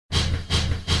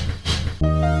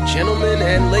Gentlemen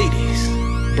and ladies,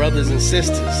 brothers and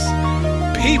sisters,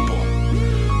 people,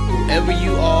 whoever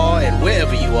you are and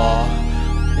wherever you are,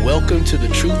 welcome to the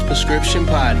Truth Prescription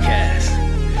Podcast.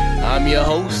 I'm your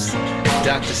host,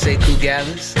 Dr. Sekou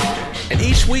Gathers, and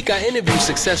each week I interview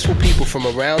successful people from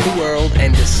around the world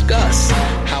and discuss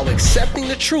how accepting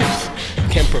the truth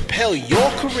can propel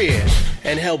your career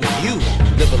and help you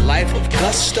live a life of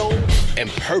gusto and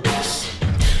purpose.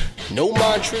 No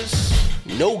mantras,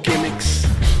 no gimmicks,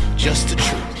 just the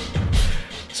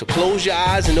truth. So close your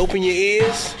eyes and open your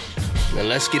ears, and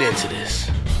let's get into this.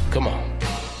 Come on.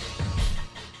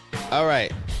 All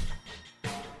right,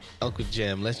 Uncle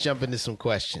Jim, let's jump into some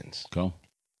questions. Go.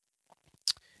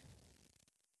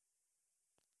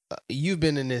 You've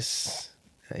been in this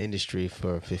industry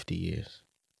for 50 years,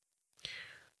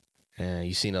 and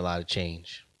you've seen a lot of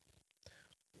change.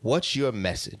 What's your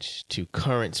message to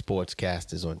current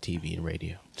sportscasters on TV and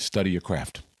radio? Study your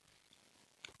craft.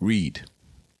 Read.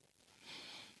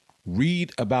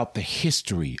 Read about the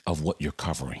history of what you're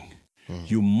covering.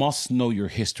 You must know your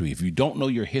history. If you don't know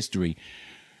your history,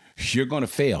 you're going to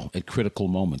fail at critical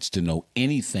moments to know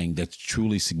anything that's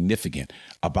truly significant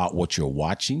about what you're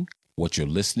watching, what you're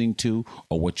listening to,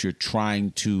 or what you're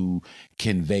trying to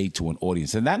convey to an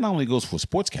audience. And that not only goes for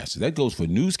sportscasters, that goes for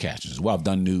newscasters as well. I've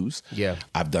done news. Yeah.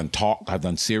 I've done talk. I've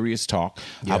done serious talk.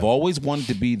 Yeah. I've always wanted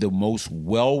to be the most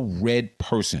well-read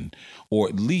person, or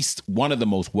at least one of the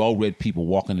most well-read people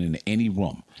walking into any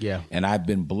room. Yeah. And I've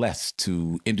been blessed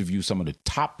to interview some of the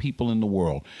top people in the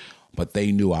world. But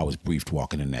they knew I was briefed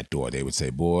walking in that door. They would say,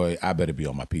 boy, I better be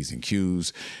on my P's and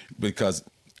Q's,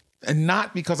 and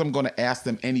not because I'm going to ask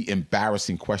them any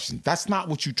embarrassing questions. That's not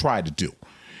what you try to do.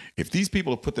 If these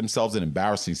people have put themselves in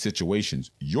embarrassing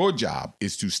situations, your job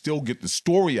is to still get the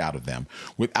story out of them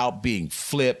without being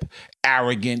flip,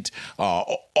 arrogant,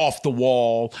 off the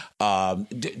wall,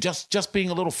 just being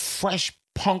a little fresh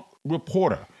punk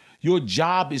reporter. Your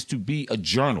job is to be a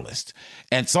journalist.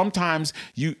 And sometimes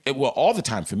all the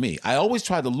time for me, I always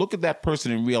try to look at that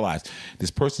person and realize this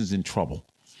person's in trouble.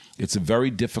 It's a very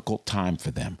difficult time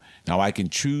for them. Now, I can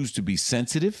choose to be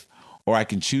sensitive, or I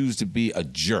can choose to be a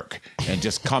jerk and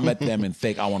just come at them and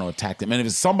think I want to attack them. And if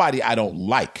it's somebody I don't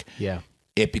like,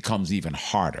 it becomes even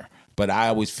harder. But I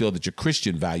always feel that your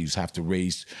Christian values have to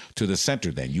raise to the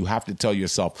center then. You have to tell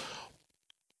yourself,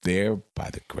 there, by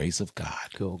the grace of God,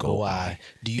 go I.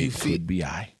 Could be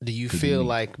I. Do you feel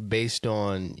like, based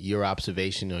on your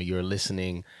observation or your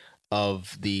listening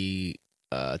of the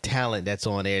talent that's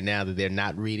on air now, that they're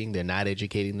not reading, they're not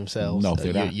educating themselves? No,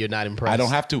 they're not. You're not impressed?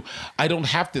 I don't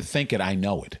have to think it. I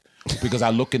know it because I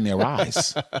look in their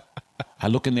eyes.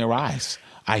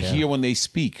 I hear when they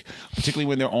speak, particularly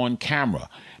when they're on camera.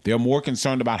 They're more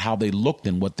concerned about how they look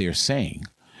than what they're saying.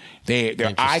 Their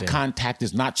eye contact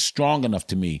is not strong enough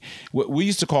to me. We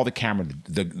used to call the camera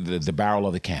the barrel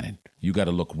of the cannon. You got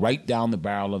to look right down the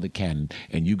barrel of the cannon,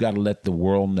 and you got to let the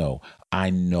world know,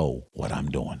 I know what I'm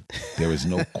doing. There is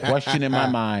no question in my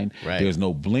mind. Right. There's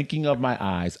no blinking of my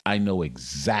eyes. I know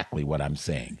exactly what I'm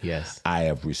saying. Yes. I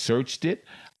have researched it.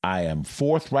 I am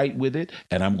forthright with it,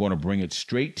 and I'm going to bring it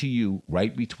straight to you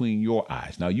right between your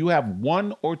eyes. Now, you have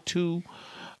one or two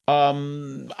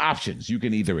options. You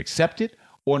can either accept it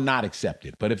or not accept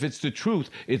it. But if it's the truth,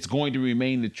 it's going to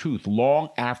remain the truth long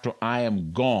after I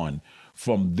am gone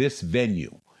from this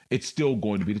venue. It's still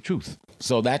going to be the truth.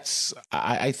 So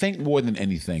I think more than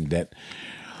anything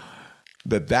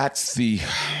that's the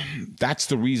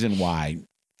reason why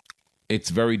it's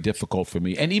very difficult for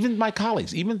me, and even my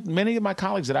colleagues, even many of my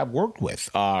colleagues that I've worked with,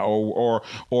 or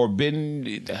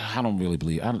been. I don't really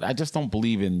believe. I just don't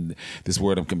believe in this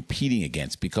word I'm competing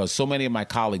against, because so many of my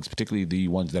colleagues, particularly the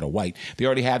ones that are white, they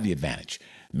already have the advantage.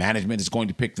 Management is going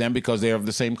to pick them because they're of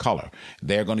the same color.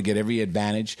 They're going to get every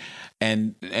advantage.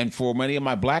 And for many of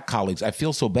my black colleagues, I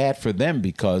feel so bad for them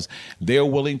because they're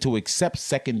willing to accept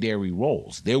secondary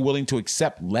roles. They're willing to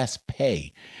accept less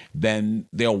pay than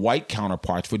their white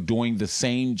counterparts for doing the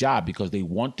same job because they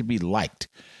want to be liked.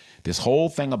 This whole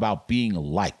thing about being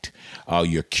liked,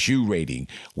 your Q rating,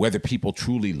 whether people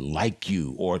truly like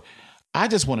you, or I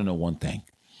just want to know one thing.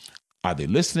 Are they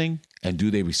listening, and do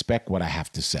they respect what I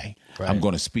have to say? Right. I'm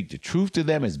going to speak the truth to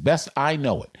them as best I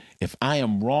know it. If I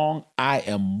am wrong, I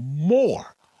am more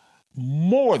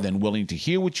than willing to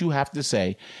hear what you have to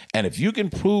say. And if you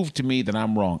can prove to me that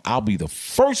I'm wrong, I'll be the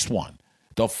first one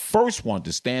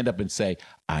to stand up and say,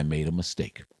 I made a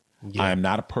mistake. Yeah. I am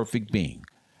not a perfect being.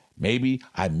 Maybe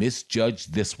I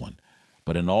misjudged this one.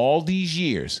 But in all these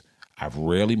years, I've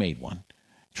rarely made one.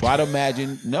 Try to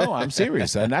imagine, no, I'm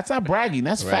serious. And that's not bragging,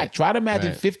 that's fact. Try to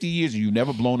imagine 50 years and you've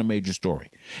never blown a major story.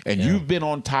 And you've been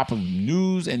on top of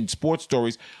news and sports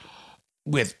stories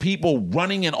with people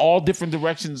running in all different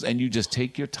directions, and you just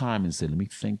take your time and say, let me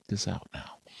think this out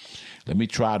now. Let me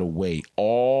try to weigh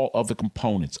all of the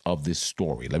components of this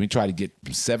story. Let me try to get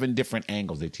 7 different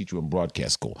angles they teach you in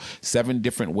broadcast school. 7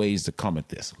 different ways to come at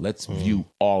this. Let's view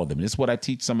all of them. This is what I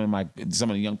teach some of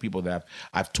the young people that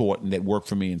I've taught and that work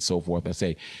for me and so forth. I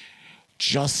say,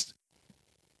 just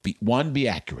be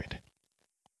accurate.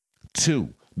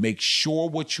 2, make sure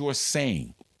what you're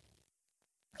saying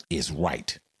is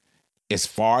right as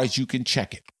far as you can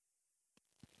check it.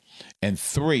 And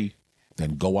 3,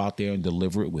 then go out there and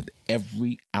deliver it with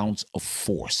every ounce of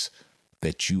force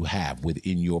that you have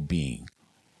within your being,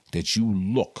 that you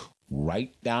look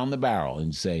right down the barrel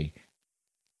and say,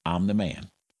 I'm the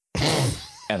man.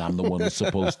 And I'm the one who's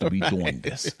supposed to be doing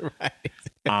this. Right.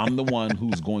 I'm the one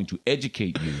who's going to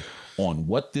educate you on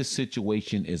what this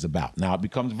situation is about. Now, it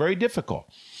becomes very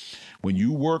difficult when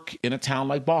you work in a town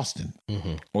like Boston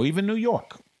or even New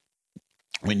York,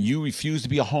 when you refuse to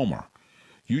be a homer.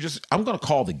 I'm going to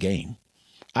call the game.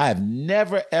 I have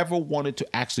never, ever wanted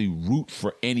to actually root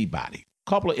for anybody. A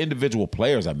couple of individual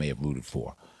players I may have rooted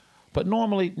for. But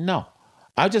normally, no.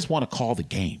 I just want to call the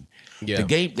game. Yeah.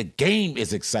 The game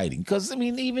is exciting. Because, I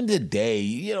mean, even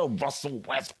today, Russell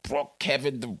Westbrook,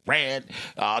 Kevin Durant,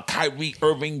 Kyrie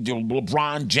Irving,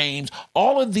 LeBron James,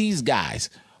 all of these guys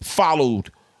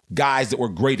followed guys that were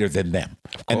greater than them.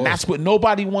 And that's what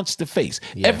nobody wants to face.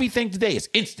 Yeah. Everything today is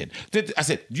instant. I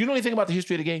said, do you know anything about the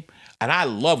history of the game? And I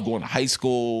love going to high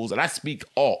schools, and I speak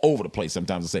all over the place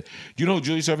sometimes. I say, do you know who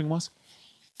Julius Erving was?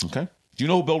 Okay. Do you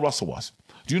know who Bill Russell was?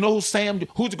 Do you know who's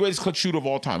the greatest clutch shooter of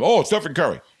all time? Oh, Stephen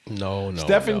Curry. No.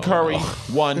 Stephen Curry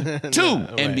won 2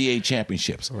 NBA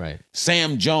championships. Right.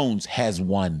 Sam Jones has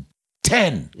won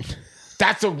 10.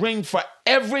 That's a ring for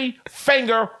every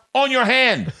finger on your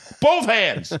hand. Both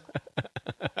hands.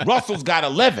 Russell's got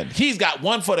 11. He's got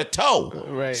 1 for the toe.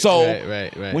 Right. So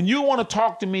right. when you want to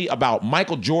talk to me about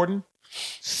Michael Jordan,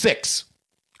 6.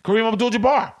 Kareem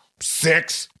Abdul-Jabbar,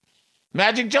 6.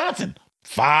 Magic Johnson,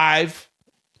 5.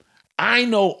 I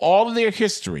know all of their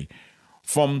history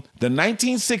from the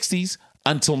 1960s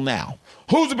until now.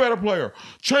 Who's the better player?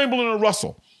 Chamberlain or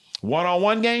Russell?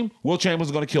 One-on-one game, Will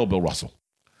Chamberlain's going to kill Bill Russell.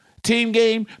 Team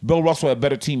game, Bill Russell had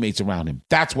better teammates around him.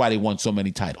 That's why they won so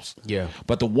many titles. Yeah.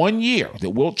 But the one year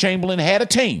that Wilt Chamberlain had a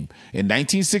team in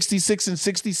 1966 and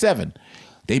 67,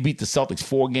 they beat the Celtics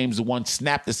 4-1,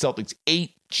 snapped the Celtics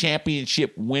 8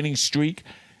 championship winning streak,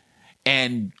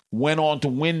 and went on to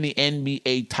win the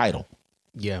NBA title.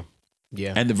 Yeah.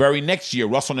 And the very next year,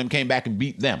 Russell and them came back and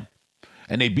beat them.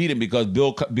 And they beat him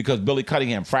because Billy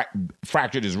Cunningham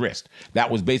fractured his wrist.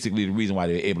 That was basically the reason why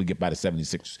they were able to get by the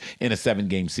 76ers in a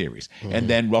 7-game series. And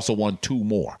then Russell won 2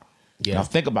 more. Yeah. Now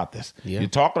think about this. Yeah. You're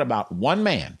talking about one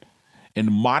man in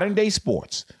modern day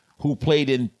sports who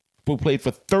played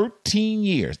for 13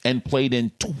 years and played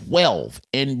in 12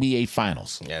 NBA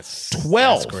finals. Yes.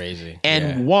 12. That's crazy.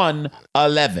 And won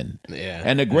 11. Yeah.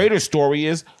 And the greater story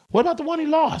is, what about the one he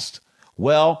lost?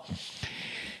 Well,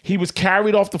 he was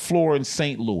carried off the floor in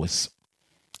St. Louis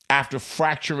after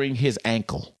fracturing his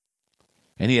ankle.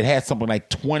 And he had something like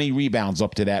 20 rebounds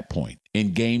up to that point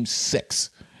in Game 6.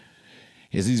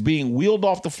 As he's being wheeled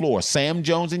off the floor, Sam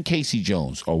Jones and Casey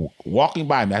Jones are walking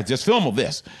by him. I just film of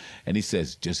this. And he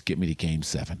says, just get me to Game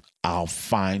 7. I'll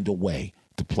find a way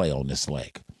to play on this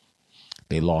leg.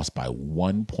 They lost by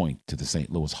 1 point to the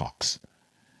St. Louis Hawks.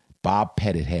 Bob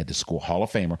Pettit had to score, Hall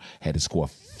of Famer, had to score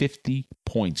 50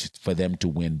 points for them to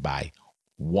win by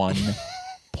 1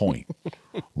 point.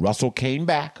 Russell came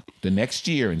back the next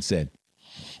year and said,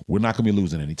 we're not going to be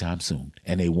losing anytime soon.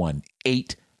 And they won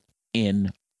 8 in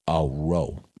a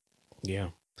row. Yeah.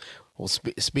 Well,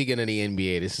 speaking of the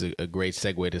NBA, this is a great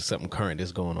segue to something current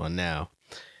that's going on now.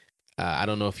 I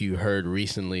don't know if you heard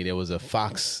recently, there was a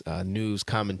Fox News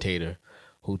commentator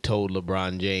who told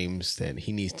LeBron James that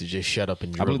he needs to just shut up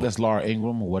and dribble. I believe that's Laura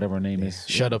Ingraham or whatever her name is.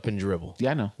 Shut up and dribble.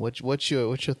 Yeah, I know. What's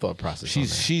your thought process?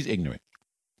 She's ignorant.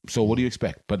 So what do you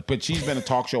expect? But she's been a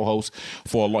talk show host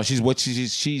for a long.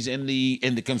 She's in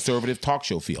the conservative talk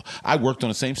show field. I worked on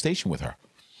the same station with her.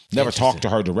 Never talked to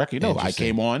her directly. No, I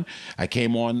came on.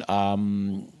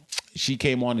 She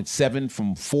came on at 7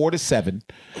 from 4 to 7.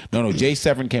 No, Jay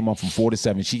Severin came on from 4 to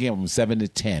 7. She came on from 7 to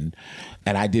 10.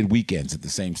 And I did weekends at the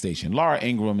same station. Laura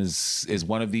Ingraham is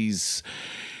one of these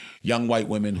young white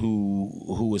women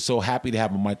who is so happy to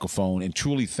have a microphone and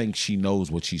truly thinks she knows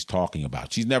what she's talking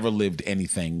about. She's never lived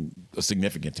anything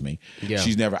significant to me. Yeah.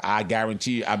 She's never, I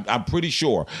guarantee, I'm pretty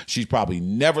sure she's probably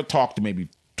never talked to maybe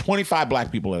 25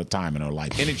 black people at a time in her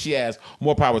life. And if she has,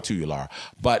 more power to you, Laura.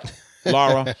 But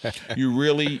Laura, you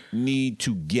really need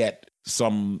to get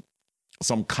some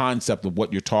concept of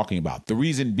what you're talking about. The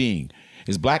reason being,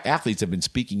 is black athletes have been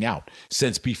speaking out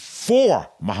since before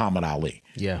Muhammad Ali.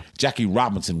 Yeah. Jackie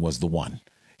Robinson was the one.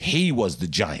 He was the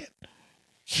giant.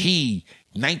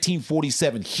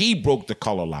 1947, he broke the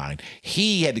color line.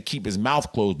 He had to keep his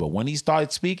mouth closed. But when he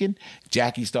started speaking,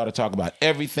 Jackie started talking about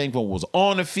everything from what was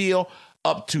on the field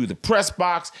up to the press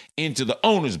box into the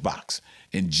owner's box.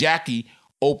 And Jackie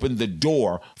opened the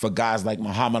door for guys like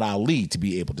Muhammad Ali to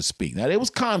be able to speak. Now, there was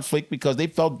conflict because they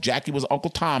felt Jackie was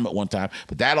Uncle Tom at one time,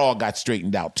 but that all got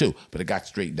straightened out too. But it got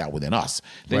straightened out within us.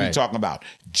 Then Right. you're talking about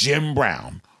Jim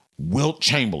Brown, Wilt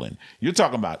Chamberlain. You're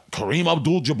talking about Kareem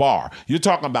Abdul-Jabbar. You're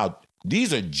talking about,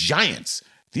 these are giants.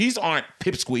 These aren't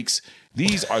pipsqueaks.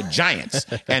 These are giants.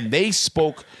 And they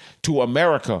spoke to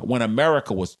America when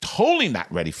America was totally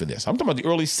not ready for this. I'm talking about the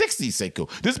early 60s, Sekou.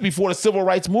 This is before the civil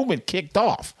rights movement kicked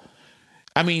off.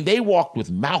 I mean, they walked with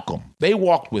Malcolm. They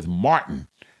walked with Martin.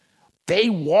 They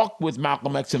walked with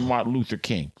Malcolm X and Martin Luther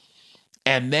King.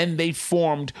 And then they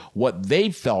formed what they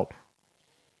felt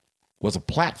was a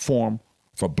platform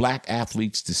for black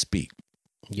athletes to speak.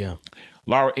 Yeah.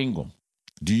 Laura Ingraham,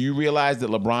 do you realize that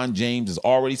LeBron James has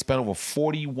already spent over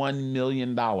 $41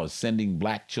 million sending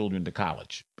black children to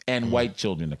college and white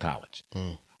children to college?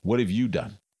 What have you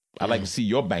done? I'd like to see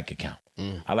your bank account.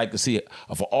 I'd like to see it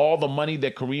for all the money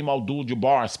that Kareem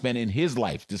Abdul-Jabbar spent in his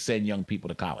life to send young people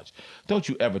to college. Don't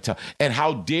you ever tell. And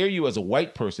how dare you as a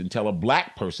white person tell a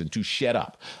black person to shut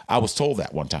up? I was told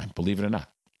that one time, believe it or not,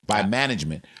 by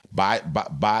management, by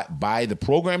the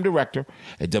program director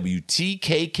at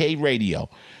WTKK Radio.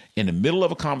 In the middle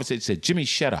of a conversation, said, "Jimmy,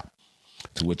 shut up."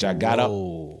 To which I got up.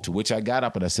 To which I got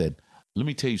up and I said, "Let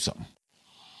me tell you something.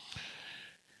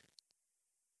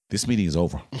 This meeting is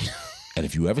over. And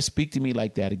if you ever speak to me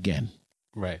like that again,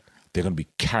 Right. they're going to be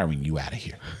carrying you out of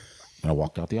here." And I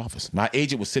walked out the office. My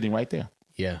agent was sitting right there.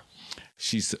 Yeah.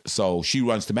 So she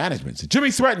runs to management and said,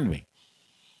 "Jimmy threatened me."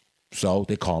 So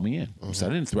they called me in. I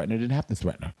said, "I didn't threaten her. Didn't have to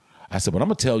threaten her." I said, "But I'm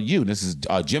going to tell you," and this is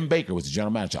Jim Baker was the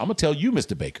general manager. "I'm going to tell you,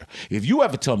 Mr. Baker, if you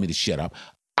ever tell me to shut up,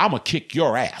 I'm going to kick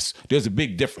your ass." There's a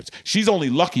big difference. She's only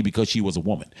lucky because she was a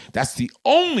woman. That's the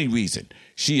only reason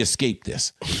she escaped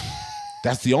this.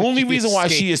 That's the only reason why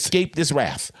she escaped this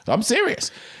wrath. I'm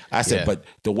serious. I said, but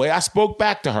the way I spoke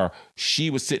back to her, she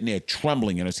was sitting there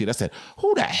trembling in her seat. I said,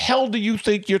 "Who the hell do you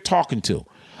think you're talking to?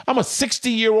 I'm a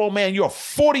 60-year-old man. You're a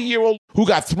 40-year-old who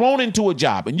got thrown into a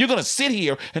job. And you're going to sit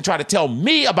here and try to tell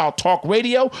me about talk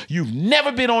radio? You've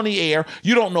never been on the air.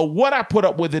 You don't know what I put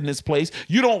up with in this place.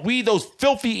 You don't read those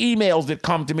filthy emails that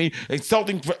come to me,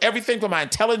 insulting for everything from my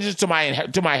intelligence to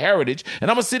my heritage.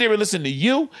 And I'm going to sit here and listen to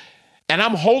you. And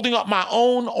I'm holding up my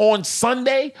own on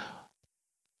Sunday."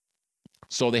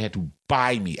 So they had to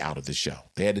buy me out of the show.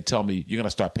 They had to tell me, "You're going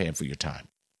to start paying for your time."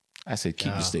 I said,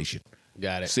 "Keep your station.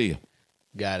 Got it. See ya.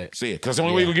 Got it. See ya." Because that's the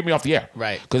only way you're going to get me off the air.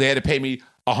 Right. Because they had to pay me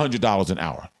 $100 an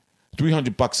hour,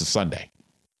 $300 a Sunday.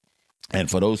 And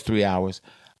for those 3 hours,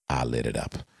 I lit it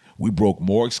up. We broke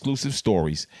more exclusive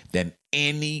stories than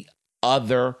any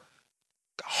other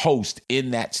host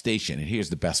in that station. And here's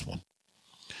the best one.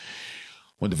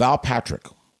 When Deval Patrick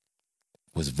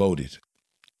was voted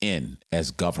in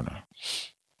as governor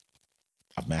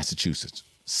of Massachusetts,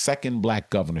 second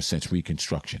black governor since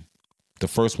Reconstruction. The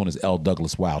first one is L.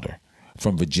 Douglas Wilder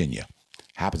from Virginia.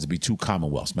 Happens to be two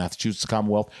commonwealths. Massachusetts is a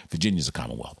commonwealth, Virginia's a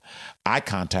commonwealth. I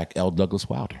contact L. Douglas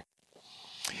Wilder.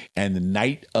 And the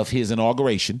night of his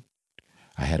inauguration,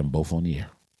 I had them both on the air.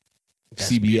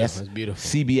 That's CBS, beautiful. That's beautiful.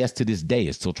 CBS to this day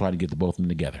is still trying to get the both of them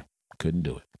together. Couldn't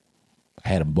do it. I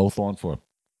had them both on for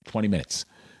 20 minutes.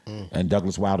 And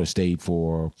Douglas Wilder stayed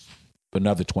for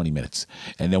another 20 minutes.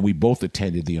 And then we both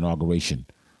attended the inauguration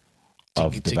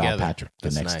of Deval Patrick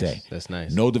the next day. That's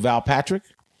nice. No Deval Patrick,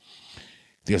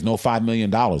 there's no $5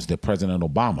 million that President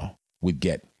Obama would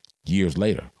get years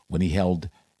later when he held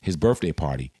his birthday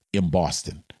party in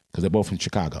Boston, because they're both from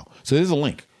Chicago. So there's a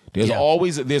link.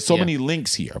 There's so many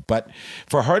links here. But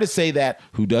for her to say that,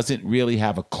 who doesn't really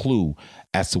have a clue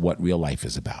as to what real life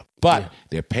is about. But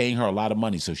they're paying her a lot of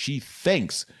money, so she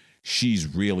thinks she's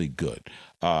really good.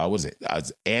 What is it?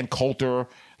 Ann Coulter,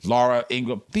 Laura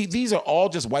Ingraham. These are all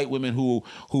just white women who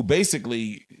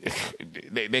basically,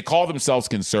 they call themselves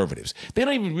conservatives. They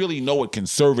don't even really know what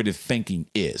conservative thinking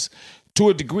is. To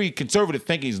a degree, conservative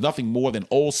thinking is nothing more than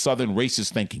old Southern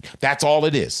racist thinking. That's all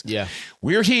it is. Yeah.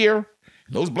 We're here.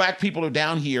 Those black people are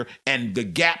down here, and the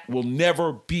gap will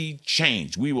never be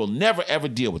changed. We will never, ever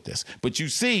deal with this. But you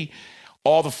see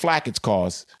all the flack it's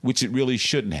caused, which it really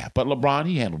shouldn't have. But LeBron,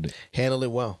 he handled it. Handled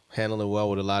it well. Handled it well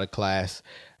with a lot of class.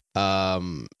 Had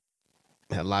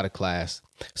a lot of class.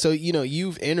 So,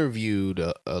 you've interviewed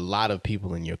a lot of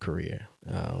people in your career.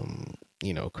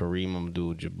 Kareem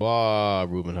Abdul-Jabbar,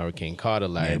 Reuben Hurricane Carter,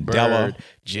 Larry Mandela, Bird,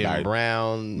 Jim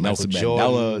Brown, Nelson Michael Mandela.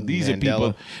 Jordan, These are Mandela.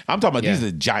 people. I'm talking about. Yeah. These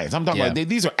are giants. I'm talking about.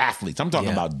 These are athletes. I'm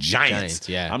talking about giants.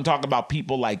 Yeah. I'm talking about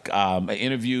people like I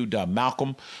interviewed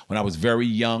Malcolm when I was very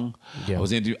young. Yeah.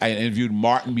 I interviewed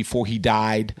Martin before he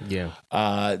died. Yeah.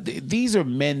 These are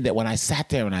men that when I sat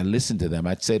there and I listened to them,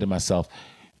 I'd say to myself,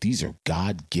 these are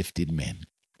God-gifted men.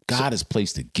 God has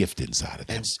placed a gift inside of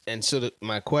them. And so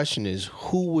my question is,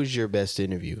 who was your best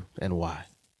interview and why?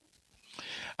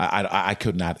 I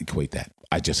could not equate that.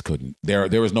 I just couldn't.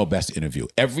 There was no best interview.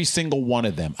 Every single one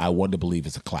of them, I want to believe,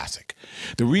 is a classic.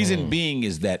 The reason being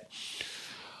is that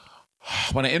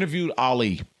when I interviewed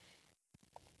Ali,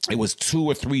 it was 2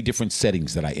 or 3 different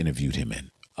settings that I interviewed him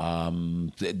in.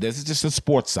 This is just the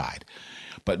sports side.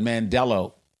 But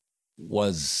Mandela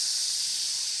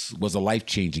was a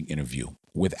life-changing interview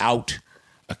without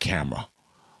a camera,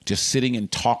 just sitting and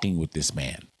talking with this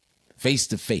man face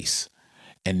to face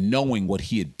and knowing what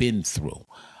he had been through.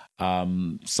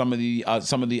 Some of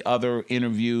the other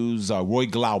interviews, Roy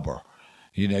Glauber,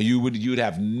 you'd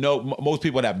have most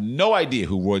people would have no idea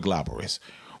who Roy Glauber is.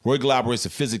 Roy Glauber is a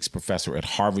physics professor at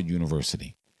Harvard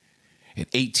University. At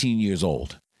 18 years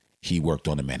old, he worked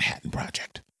on the Manhattan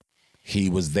Project. He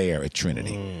was there at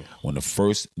Trinity when the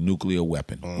first nuclear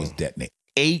weapon was detonated.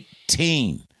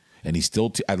 18. And he's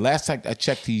still, last time I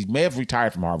checked, he may have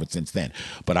retired from Harvard since then,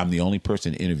 but I'm the only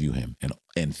person to interview him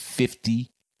in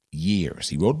 50 years.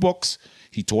 He wrote books.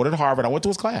 He taught at Harvard. I went to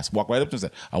his class, walked right up to him and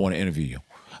said, I want to interview you.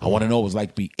 I want to know what it was like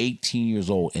to be 18 years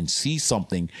old and see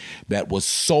something that was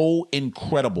so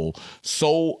incredible,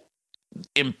 so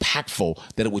impactful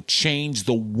that it would change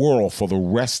the world for the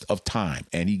rest of time.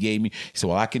 And he said,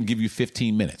 well, I can give you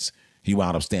 15 minutes. He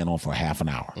wound up staying on for a half an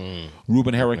hour.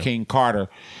 Reuben Hurricane Carter,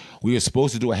 we were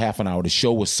supposed to do a half an hour. The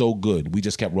show was so good, we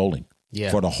just kept rolling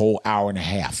for the whole hour and a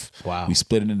half. Wow. We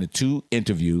split it into 2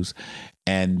 interviews,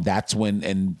 and that's when,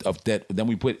 then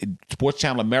we put, Sports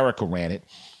Channel America ran it,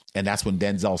 and that's when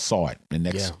Denzel saw it. And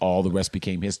next, all the rest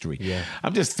became history. Yeah.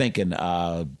 I'm just thinking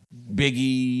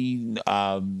Biggie,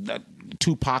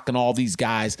 Tupac and all these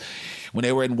guys, when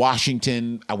they were in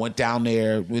Washington, I went down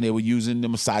there when they were using the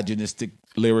misogynistic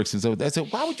lyrics and so I said,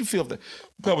 why would you feel that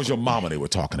was your mama they were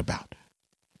talking about?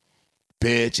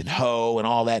 Bitch and hoe and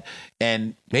all that.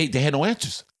 And they had no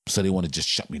answers. So they want to just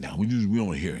shut me down. We don't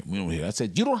want to hear it. We don't want to hear it. I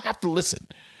said, you don't have to listen.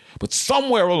 But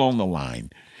somewhere along the line,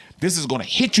 this is going to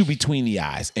hit you between the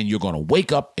eyes and you're going to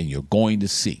wake up and you're going to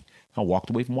see. I walked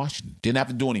away from Washington. Didn't have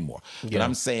to do anymore. Yeah. But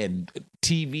I'm saying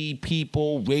TV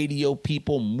people, radio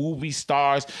people, movie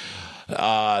stars,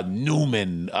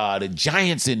 Newman, the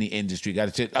giants in the industry.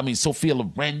 Sophia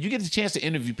Loren. You get the chance to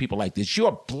interview people like this.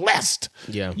 You're blessed.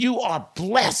 Yeah. You are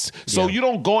blessed. So you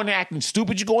don't go in there acting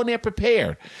stupid. You go in there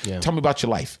prepared. Yeah. Tell me about your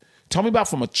life. Tell me about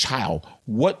from a child,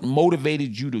 what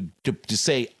motivated you to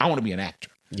say, I want to be an actor.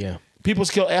 Yeah. People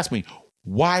still ask me,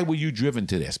 why were you driven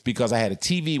to this? Because I had a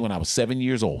TV when I was 7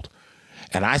 years old.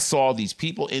 And I saw these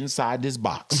people inside this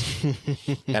box.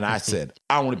 And I said,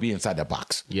 I want to be inside that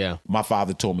box. Yeah. My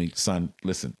father told me, son,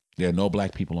 listen, there are no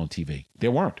black people on TV.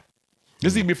 There weren't.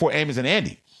 This is even before Amos and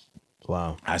Andy.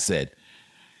 Wow. I said,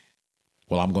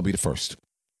 well, I'm going to be the first.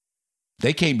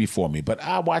 They came before me, but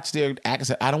I watched their act and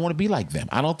said, I don't want to be like them.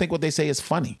 I don't think what they say is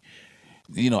funny.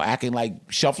 Acting like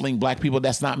shuffling black people,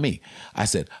 that's not me. I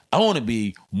said, I want to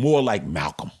be more like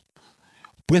Malcolm,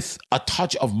 with a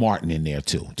touch of Martin in there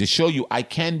too, to show you I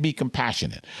can be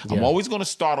compassionate. Yeah. I'm always going to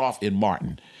start off in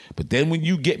Martin, but then when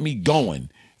you get me going,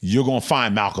 you're going to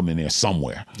find Malcolm in there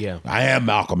somewhere. Yeah, I am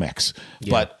Malcolm X.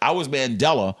 Yeah. But I was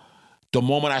Mandela the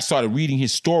moment I started reading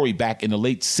his story back in the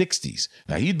late 60s.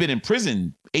 Now, he'd been in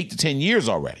prison 8 to 10 years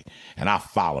already, and I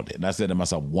followed it. And I said to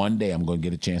myself, one day I'm going to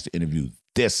get a chance to interview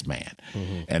this man.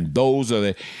 Mm-hmm. And those are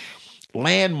the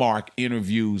landmark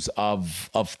interviews of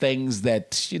things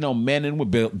that, men in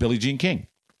with Billie Jean King,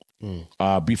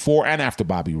 before and after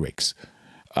Bobby Riggs.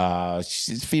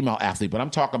 She's a female athlete, but I'm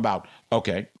talking about,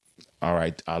 okay, all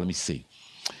right, let me see.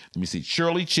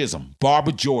 Shirley Chisholm,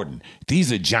 Barbara Jordan.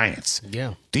 These are giants.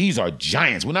 Yeah. These are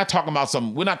giants. We're not talking about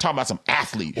some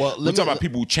athlete. Well, we're talking about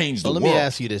people who changed the world. Let me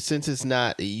ask you this. Since it's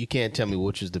not, you can't tell me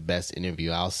which was the best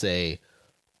interview. I'll say,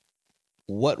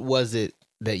 what was it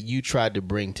that you tried to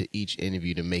bring to each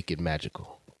interview to make it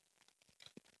magical?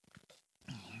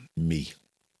 Me.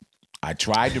 I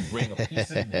tried to bring a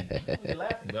piece of me. You're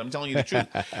laughing, but I'm telling you the truth.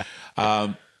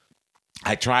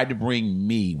 I tried to bring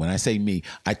me. When I say me,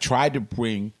 I tried to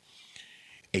bring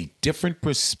a different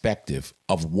perspective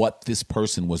of what this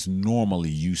person was normally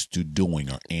used to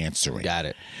doing or answering. Got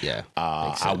it. Yeah.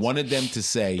 I wanted them to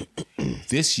say,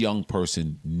 this young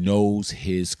person knows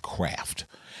his craft.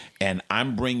 And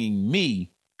I'm bringing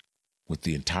me with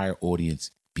the entire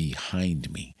audience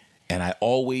behind me. And I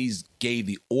always gave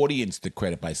the audience the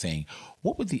credit by saying,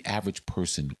 what would the average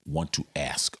person want to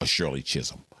ask a Shirley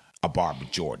Chisholm, a Barbara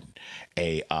Jordan,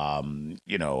 a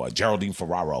Geraldine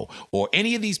Ferraro, or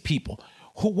any of these people?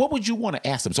 What would you want to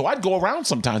ask them? So I'd go around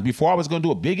sometimes before I was going to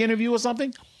do a big interview or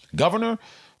something. Governor,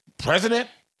 president.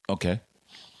 Okay.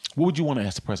 What would you want to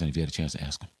ask the president if you had a chance to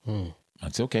ask him?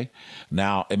 I'd say, okay.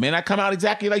 Now, it may not come out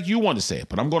exactly like you want to say it,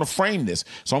 but I'm going to frame this.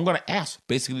 So I'm going to ask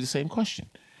basically the same question.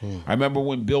 I remember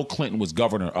when Bill Clinton was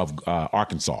governor of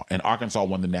Arkansas, and Arkansas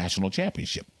won the national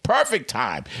championship. Perfect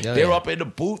time. They're up in the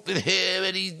booth with him,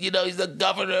 and he's the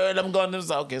governor, and I'm going to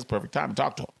say, okay, it's perfect time to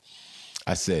talk to him.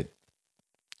 I said,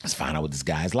 let's find out what this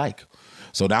guy's like.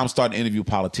 So now I'm starting to interview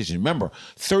politicians. Remember,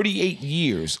 38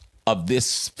 years of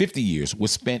this 50 years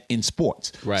was spent in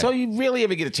sports. Right. So you really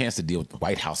ever get a chance to deal with the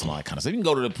White House and all that kind of stuff. You can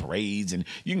go to the parades and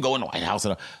you can go in the White House.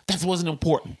 That wasn't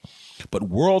important. But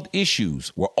world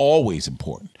issues were always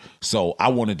important. So I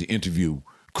wanted to interview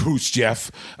Khrushchev.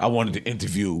 I wanted to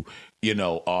interview,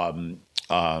 let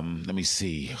me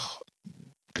see,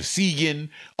 Kosygin,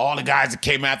 all the guys that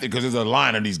came after, because there's a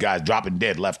line of these guys dropping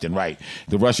dead left and right.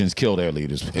 The Russians kill their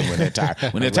leaders when they're tired.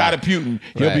 When they're tired of Putin,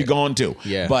 he'll be gone too.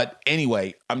 Yeah. But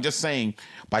anyway, I'm just saying,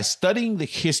 by studying the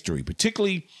history,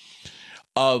 particularly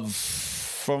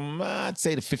from, I'd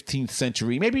say, the 15th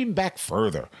century, maybe even back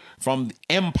further, from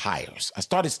empires. I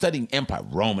started studying empire,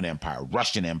 Roman Empire,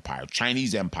 Russian Empire,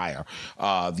 Chinese Empire,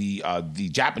 the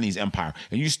Japanese Empire.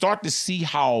 And you start to see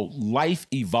how life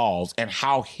evolves and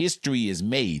how history is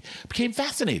made. I became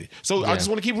fascinated. So I just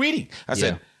want to keep reading. I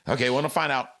said, okay, I want to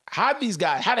find out how did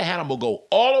Hannibal go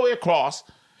all the way across?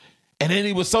 And then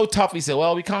he was so tough, he said,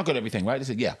 well, we conquered everything, right? They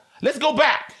said, yeah, let's go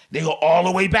back. They go all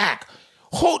the way back.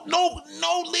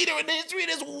 No leader in the history of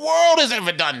this world has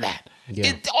ever done that.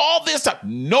 Yeah. All this stuff,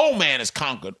 no man has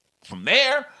conquered from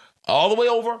there all the way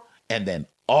over and then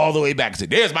all the way back. I said,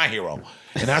 there's my hero.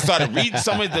 And I started reading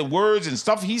some of the words and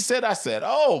stuff he said. I said,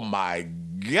 oh my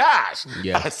gosh.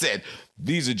 Yeah. I said,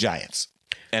 these are giants.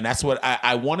 And that's what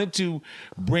I wanted to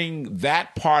bring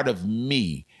that part of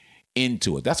me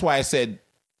into it. That's why I said,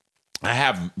 I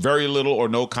have very little or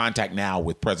no contact now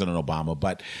with President Obama,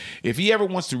 but if he ever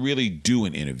wants to really do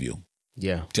an interview,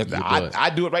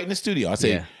 I do it right in the studio. I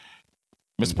say,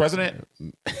 Mr. President,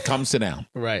 come sit down,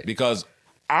 right? Because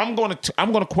I'm going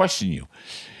to question you,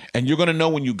 and you're going to know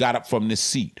when you got up from this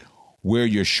seat where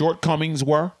your shortcomings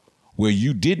were, where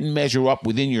you didn't measure up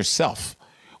within yourself,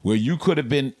 where you could have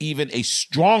been even a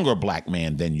stronger black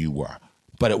man than you were.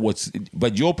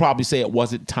 But you'll probably say it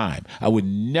wasn't time. I would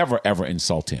never, ever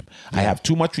insult him. Yeah. I have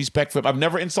too much respect for him. I've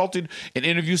never insulted an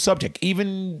interview subject,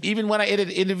 even when I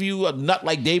interview a nut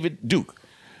like David Duke.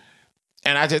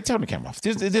 And I said, turn the camera off.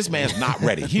 This man's not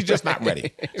ready. He's just not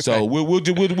ready. So we'll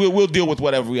deal with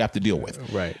whatever we have to deal with.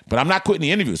 Right. But I'm not quitting the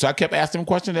interview. So I kept asking him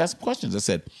questions. I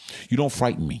said, you don't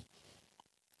frighten me.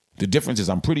 The difference is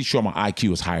I'm pretty sure my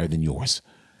IQ is higher than yours.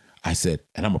 I said,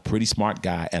 and I'm a pretty smart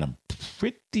guy, and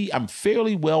I'm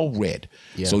fairly well read.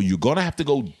 Yeah. So you're going to have to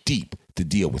go deep to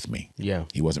deal with me. Yeah.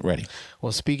 He wasn't ready.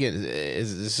 Well,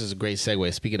 this is a great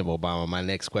segue. Speaking of Obama, my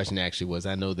next question actually was,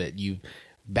 I know that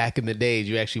back in the days,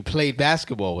 you actually played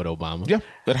basketball with Obama. Yeah,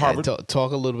 at Harvard.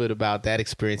 Talk a little bit about that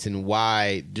experience and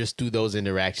why, just through those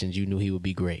interactions, you knew he would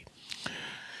be great.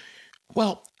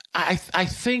 Well, I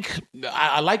think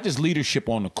I liked his leadership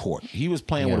on the court. He was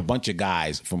playing with a bunch of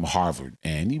guys from Harvard,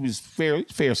 and he was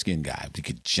fair-skinned guy. He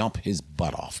could jump his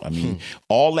butt off. I mean,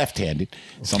 all left-handed.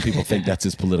 Some people think that's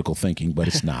his political thinking, but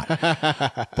it's not.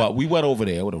 But we went over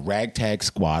there with a ragtag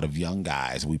squad of young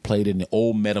guys. We played in the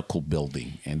old medical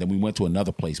building, and then we went to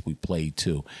another place we played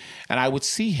too. And I would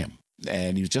see him,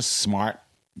 and he was just smart.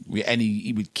 And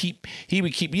he would keep, in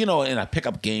a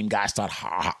pickup game, guys start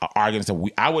arguing. So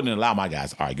I wouldn't allow my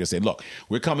guys to argue. I say, look,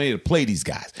 we're coming here to play these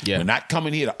guys. Yeah. We're not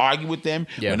coming here to argue with them.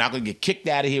 Yeah. We're not going to get kicked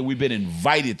out of here. We've been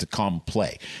invited to come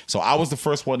play. So I was the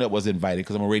first one that was invited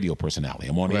because I'm a radio personality.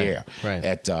 I'm on the air. Right.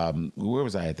 At where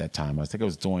was I at that time? I think I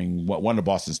was doing one of the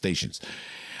Boston stations.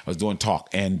 I was doing talk.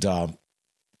 And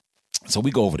so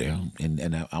we go over there,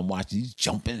 and I'm watching. He's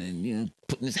jumping and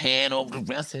putting his hand over the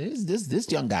breast. I said,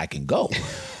 this young guy can go.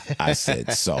 I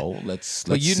said, so let's.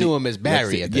 Well, you knew him as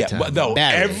Barry at the time. But no,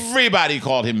 Barry. Everybody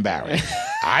called him Barry.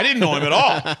 I didn't know him at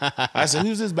all. I said,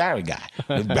 who's this Barry guy?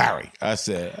 It's Barry. I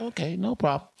said, okay, no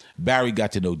problem. Barry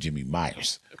got to know Jimmy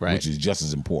Myers, which is just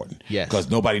as important. Yes. Because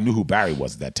nobody knew who Barry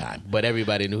was at that time. But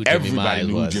everybody knew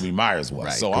who Jimmy Myers was.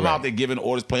 Right, so I'm out there giving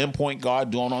orders, playing point guard,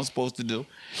 doing what I'm supposed to do.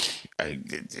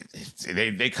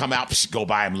 They come out, go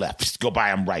by him left, go by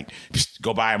him right,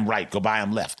 go by him right, go by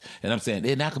him left. And I'm saying,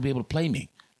 they're not going to be able to play me.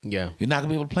 Yeah. You're not going to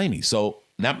be able to play me. So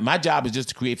now my job is just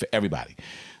to create for everybody.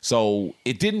 So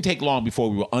it didn't take long before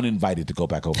we were uninvited to go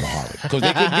back over to Harvard because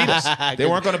they couldn't beat us. They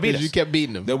weren't going to beat us. You kept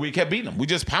beating them. We kept beating them. We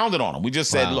just pounded on them. We just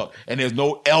said, look, and there's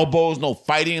no elbows, no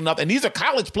fighting, and nothing. And these are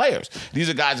college players. These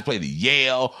are guys that played at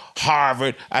Yale,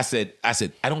 Harvard. I said,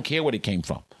 I don't care where they came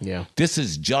from. Yeah. This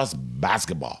is just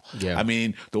basketball. Yeah. I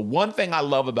mean, the one thing I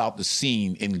love about the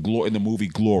scene in the movie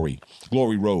Glory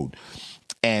Road,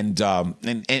 and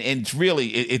it's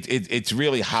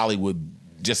really Hollywood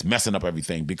just messing up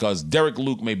everything because Derek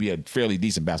Luke may be a fairly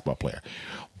decent basketball player.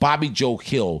 Bobby Joe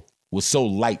Hill was so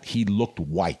light he looked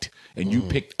white, and you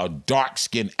picked a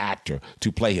dark-skinned actor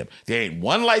to play him. There ain't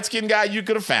one light-skinned guy you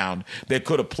could have found that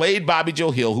could have played Bobby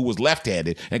Joe Hill, who was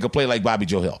left-handed and could play like Bobby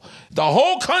Joe Hill. The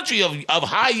whole country of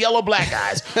high yellow black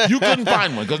guys, you couldn't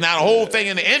find one because now the whole thing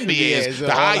in the NBA is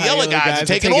the high yellow guys are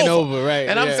taking over. Right?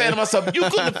 And I'm saying to myself, you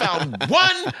couldn't have found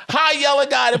one high yellow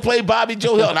guy to play Bobby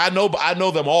Joe Hill. And I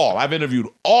know them all. I've interviewed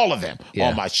all of them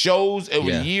on my shows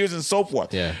over the years and so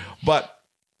forth. Yeah. But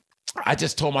I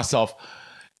just told myself,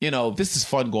 this is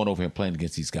fun going over here and playing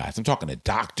against these guys. I'm talking to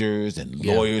doctors and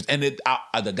lawyers. And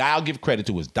the guy I'll give credit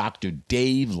to is Dr.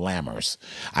 Dave Lammers.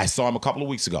 I saw him a couple of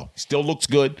weeks ago. He still looks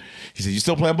good. He said, you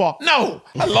still playing ball? No,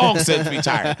 I long since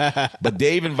retired. But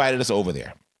Dave invited us over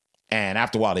there. And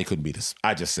after a while, they couldn't beat us.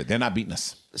 I just said, they're not beating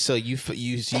us. So you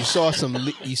saw some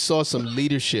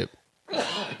leadership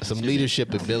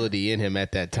ability in him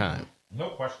at that time. No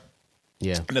question.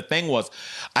 Yeah. And the thing was,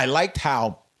 I liked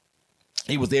how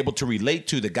he was able to relate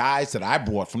to the guys that I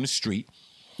brought from the street,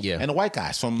 and the white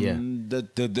guys from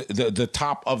the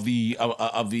top of the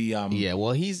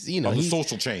Well, he's the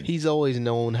social chain. He's always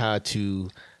known how to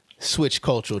switch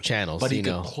cultural channels, but he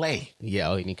could play.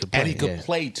 Yeah, and he could play. And he could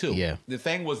play too. Yeah. The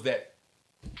thing was that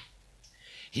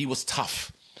he was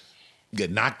tough. Get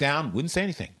knocked down, wouldn't say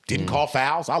anything. Didn't call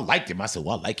fouls. I liked him. I said,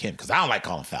 well, I like him because I don't like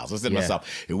calling fouls. I said to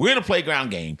myself, if we're in a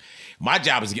playground game, my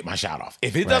job is to get my shot off.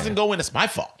 If it doesn't go in, it's my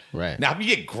fault. Right. Now, if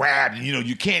you get grabbed and,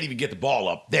 you can't even get the ball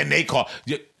up, then they call.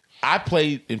 I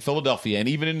played in Philadelphia and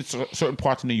even in certain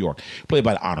parts of New York, played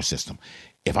by the honor system.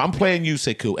 If I'm playing you,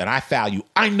 Sekou, and I foul you,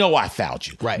 I know I fouled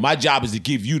you. Right. My job is to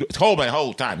give you the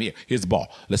whole time. Here's the ball.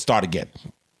 Let's start again.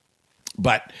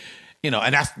 But,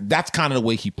 and that's kind of the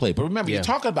way he played. But remember, you're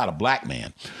talking about a black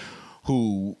man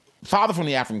who, father from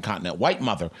the African continent, white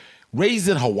mother, raised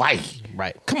in Hawaii.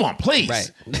 Right. Come on, please.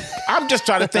 Right. I'm just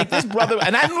trying to think this brother,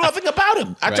 and I knew nothing about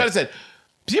him. I tried to say,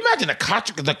 do you imagine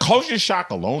the culture shock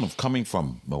alone of coming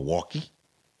from Milwaukee?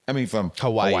 I mean, from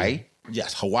Hawaii.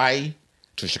 Yes, Hawaii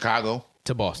to Chicago.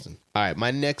 To Boston. All right,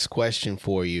 my next question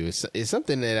for you is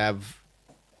something that I've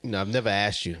never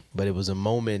asked you, but it was a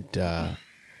moment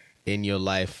in your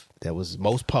life that was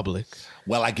most public.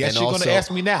 Well, I guess you're going to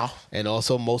ask me now. And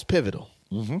also most pivotal.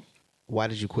 Mm-hmm. Why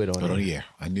did you quit on the air?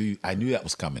 I knew that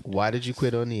was coming. Why did you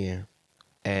quit on the air?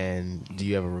 And do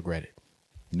you ever regret it?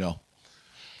 No.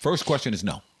 First question is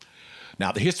no.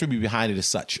 Now, the history behind it is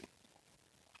such.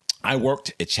 I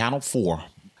worked at Channel 4.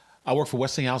 I worked for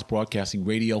Westinghouse Broadcasting,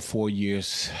 radio 4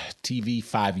 years, TV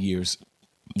 5 years,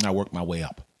 and I worked my way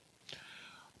up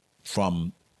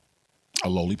from a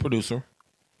lowly producer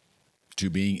to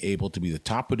being able to be the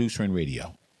top producer in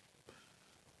radio,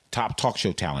 top talk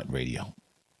show talent in radio,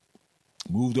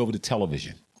 moved over to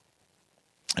television,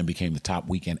 and became the top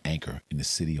weekend anchor in the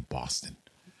city of Boston.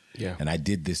 Yeah. And I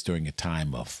did this during a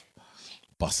time of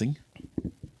busing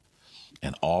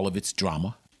and all of its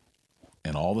drama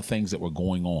and all the things that were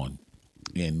going on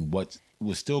in what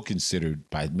was still considered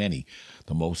by many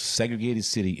the most segregated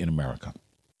city in America.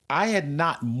 I had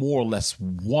not more or less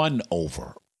won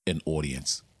over an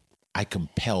audience. I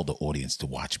compelled the audience to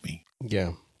watch me.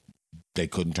 Yeah. They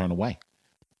couldn't turn away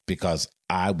because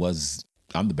I'm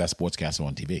the best sportscaster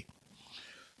on TV.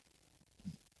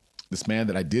 This man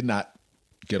that I did not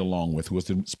get along with, who was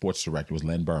the sports director, was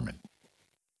Len Berman.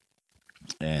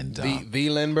 And the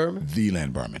Len Berman? The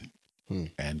Len Berman.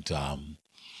 And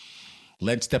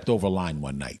Len stepped over a line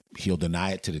one night. He'll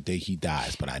deny it to the day he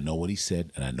dies, but I know what he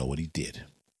said and I know what he did.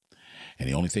 And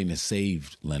the only thing that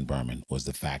saved Len Berman was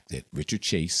the fact that Richard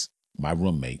Chase, my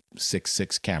roommate,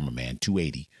 6'6" cameraman,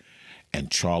 280,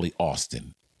 and Charlie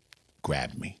Austin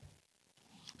grabbed me.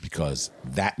 Because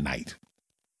that night,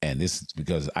 and this is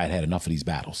because I'd had enough of these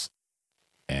battles,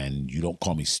 and you don't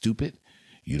call me stupid,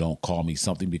 you don't call me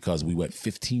something because we went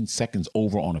 15 seconds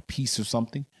over on a piece or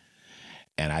something,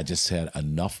 and I just had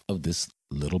enough of this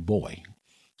little boy.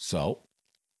 So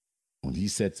when he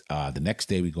said, the next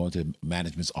day we go into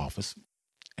management's office,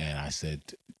 and I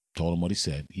told him what he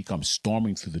said. He comes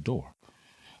storming through the door.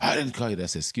 I didn't call you that. I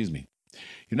said, excuse me.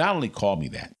 You not only call me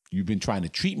that, you've been trying to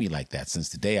treat me like that since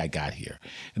the day I got here.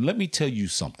 And let me tell you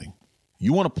something.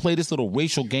 You want to play this little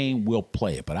racial game, we'll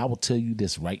play it. But I will tell you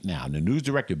this right now. And the news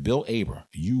director, Bill Aber,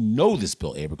 you know this,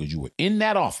 Bill Aber, because you were in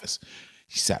that office.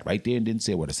 He sat right there and didn't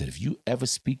say what I said. If you ever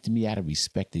speak to me out of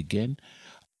respect again,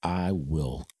 I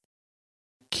will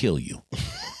kill you.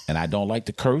 And I don't like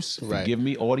to curse. Forgive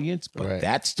me, audience, but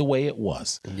that's the way it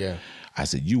was. Yeah. I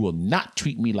said, you will not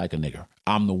treat me like a nigger.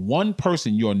 I'm the one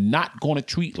person you're not going to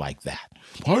treat like that.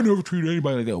 I never treated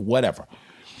anybody like that. Whatever.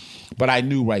 But I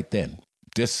knew right then,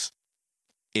 this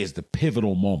is the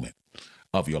pivotal moment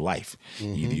of your life.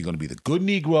 Mm-hmm. Either you're going to be the good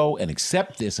Negro and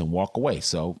accept this and walk away.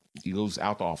 So he goes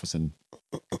out the office and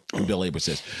Bill Aber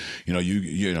says,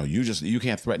 you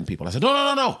can't threaten people. I said,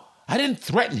 no. I didn't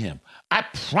threaten him. I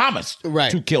promised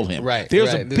to kill him. Right.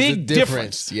 There's a big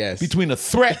difference between a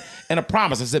threat and a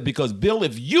promise. I said, because Bill,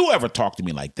 if you ever talk to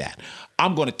me like that,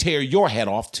 I'm going to tear your head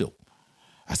off too.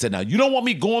 I said, now, you don't want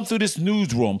me going through this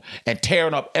newsroom and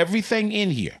tearing up everything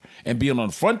in here and being on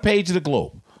the front page of the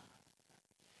Globe.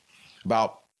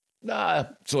 So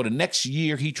the next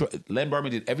year, Len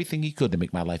Berman did everything he could to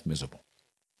make my life miserable.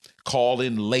 Call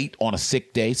in late on a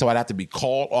sick day, so I'd have to be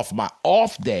called off my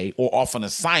off day or off an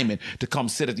assignment to come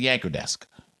sit at the anchor desk.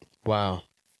 Wow.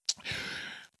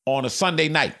 On a Sunday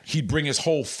night, he'd bring his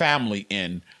whole family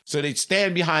in, so they'd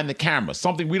stand behind the camera.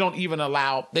 Something we don't even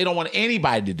allow. They don't want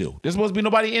anybody to do. There's supposed to be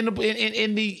nobody in the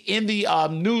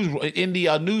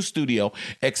news studio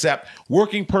except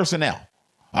working personnel.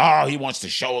 Oh, he wants to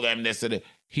show them this and that.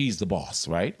 He's the boss,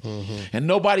 right? Mm-hmm. And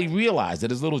nobody realized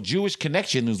that his little Jewish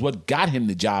connection is what got him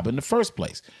the job in the first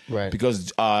place. Right.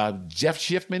 Because Jeff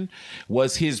Schiffman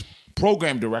was his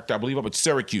program director, I believe, up at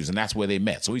Syracuse, and that's where they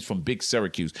met. So he's from big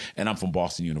Syracuse, and I'm from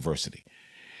Boston University.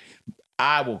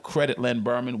 I will credit Len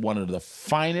Berman, one of the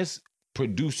finest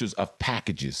producers of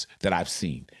packages that I've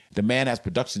seen. The man has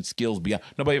production skills beyond.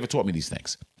 Nobody ever taught me these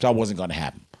things, so I wasn't going to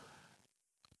have him.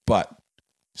 But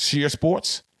sheer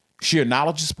sports, sheer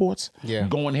knowledge of sports,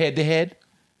 going head to head.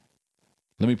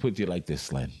 Let me put it like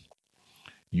this, Len.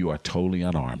 You are totally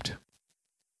unarmed.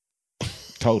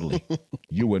 Totally.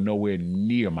 You were nowhere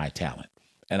near my talent.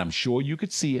 And I'm sure you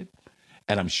could see it.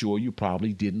 And I'm sure you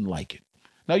probably didn't like it.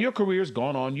 Now, your career's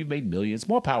gone on. You've made millions.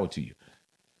 More power to you.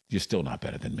 You're still not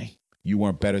better than me. You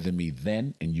weren't better than me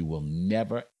then, and you will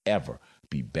never, ever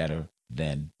be better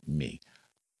than me.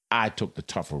 I took the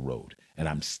tougher road, and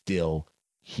I'm still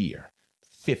here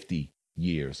 50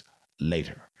 years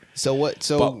later. So what?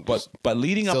 But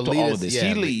leading up to all of this,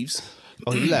 he leaves.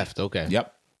 Oh, he left. Okay.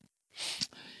 Yep.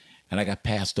 And I got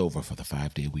passed over for the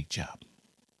 5-day-a-week job.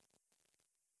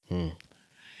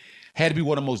 Had to be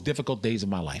one of the most difficult days of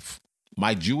my life.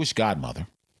 My Jewish godmother,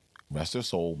 rest her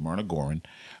soul, Myrna Gorin,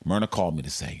 Myrna called me to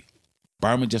say,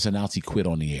 Berman just announced he quit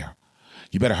on the air.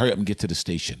 You better hurry up and get to the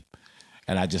station.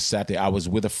 And I just sat there. I was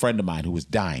with a friend of mine who was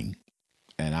dying,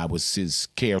 and I was his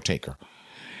caretaker,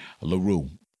 LaRue.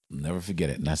 I'll never forget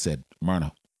it. And I said,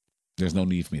 Myrna, there's no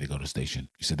need for me to go to the station.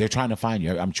 He said, they're trying to find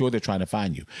you. I'm sure they're trying to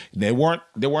find you. There weren't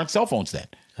cell phones then.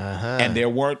 Uh-huh. And there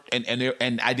weren't,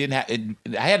 and I didn't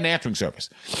have, I had an answering service.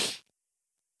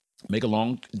 Make a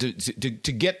long,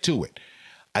 to get to it,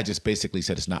 I just basically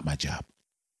said, it's not my job.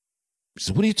 He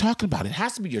said, what are you talking about? It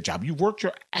has to be your job. You worked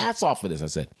your ass off for this. I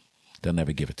said, they'll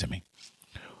never give it to me.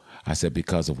 I said,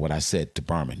 because of what I said to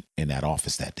Berman in that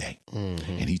office that day.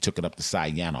 Mm-hmm. And he took it up to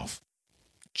Cy Yanoff.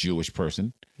 Jewish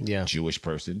person,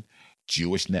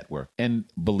 Jewish network. And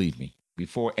believe me,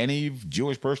 before any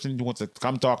Jewish person wants to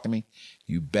come talk to me,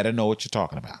 you better know what you're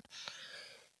talking about.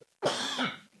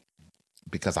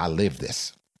 Because I live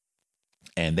this.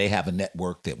 And they have a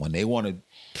network that when they want to,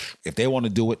 if they want to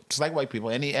do it, just like white people,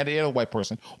 any other white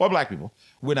person or black people,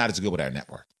 we're not as good with our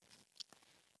network.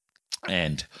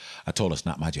 And I told her it's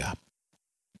not my job.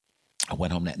 I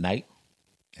went home that night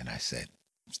and I said,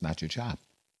 it's not your job.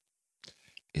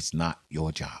 It's not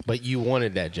your job. But you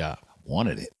wanted that job.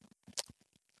 Wanted it.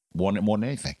 Wanted it more than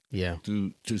anything. Yeah.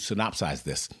 To synopsize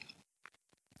this,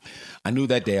 I knew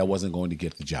that day I wasn't going to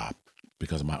get the job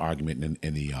because of my argument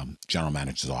in the general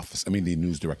manager's office. I mean, the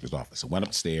news director's office. I went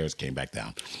upstairs, came back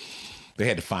down. They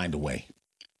had to find a way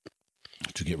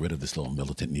to get rid of this little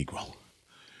militant Negro.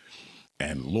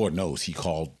 And Lord knows he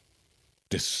called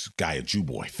this guy a Jew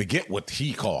boy. Forget what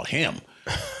he called him.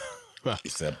 He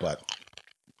said, but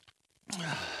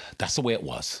that's the way it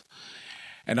was.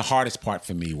 And the hardest part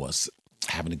for me was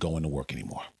having to go into work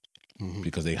anymore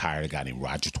because they hired a guy named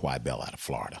Roger Twibell out of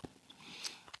Florida.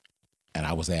 And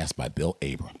I was asked by Bill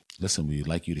Aber, listen, we'd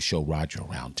like you to show Roger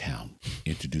around town,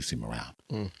 introduce him around.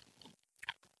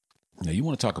 Now, you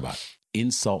want to talk about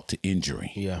insult to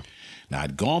injury. Yeah. Now,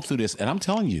 I'd gone through this, and I'm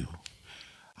telling you,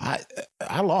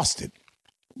 I lost it.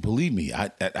 Believe me,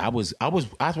 I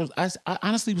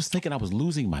honestly was thinking I was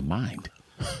losing my mind.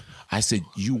 I said,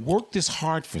 you worked this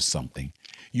hard for something.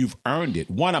 You've earned it.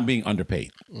 One, I'm being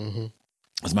underpaid.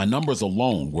 Because my numbers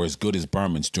alone were as good as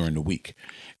Berman's during the week.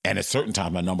 And at certain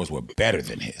times, my numbers were better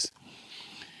than his.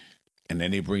 And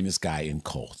then they bring this guy in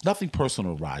cold. Nothing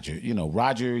personal to Roger. You know,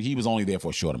 Roger, he was only there for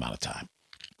a short amount of time.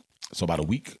 So about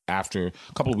a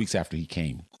couple of weeks after he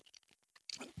came,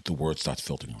 the word starts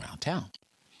filtering around town.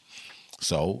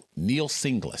 So Neil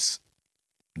Singlass,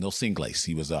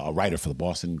 he was a writer for the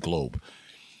Boston Globe,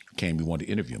 came, he wanted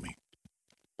to interview me.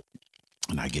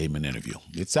 And I gave him an interview.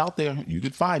 It's out there. You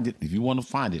could find it if you want to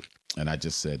find it. And I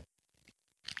just said,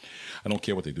 I don't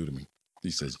care what they do to me.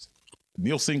 He says,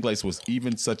 Neil Singlass was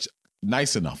even such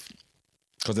nice enough.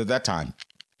 Because at that time,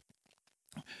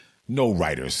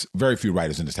 very few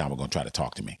writers in this town were going to try to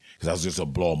talk to me. Because I was just going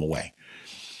to blow them away.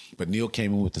 But Neil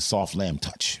came in with the soft lamb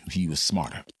touch. He was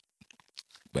smarter.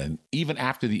 But even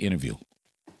after the interview,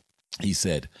 he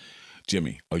said,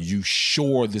 Jimmy, are you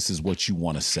sure this is what you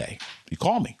want to say? He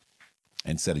called me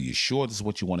and said, are you sure this is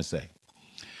what you want to say?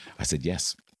 I said,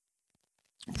 yes.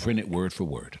 Print it word for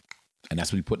word. And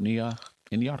that's what he put in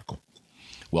the article.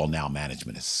 Well, now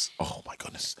management is, oh my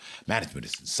goodness, management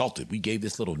is insulted. We gave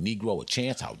this little Negro a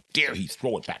chance. How dare he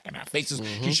throw it back in our faces?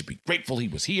 He should be grateful he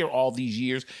was here all these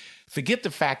years. Forget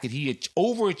the fact that he had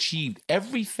overachieved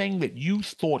everything that you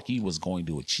thought he was going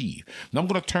to achieve. Now, I'm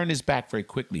going to turn this back very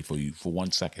quickly for you for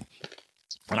 1 second.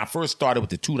 When I first started with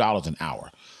the $2 an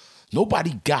hour,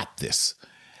 nobody got this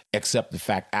except the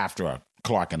fact after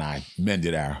Clark and I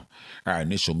mended our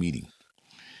initial meeting.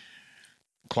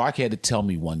 Clark had to tell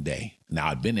me one day, now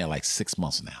I've been there like 6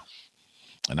 months now,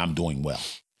 and I'm doing well.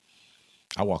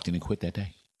 I walked in and quit that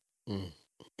day. I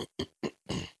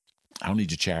don't need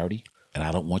your charity, and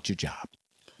I don't want your job.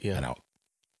 Yeah. And I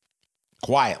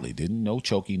quietly, no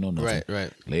choking, no nothing.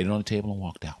 Right. Laid it on the table and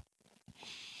walked out.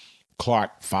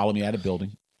 Clark followed me out of the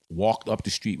building, walked up the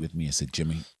street with me and said,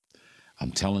 Jimmy,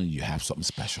 I'm telling you, you have something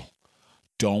special.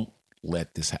 Don't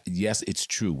let this happen. Yes, it's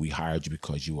true. We hired you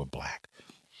because you were black.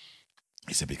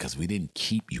 He said, because we didn't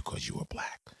keep you because you were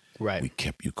black. Right. We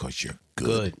kept you because you're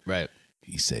good. Right.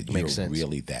 He said, you're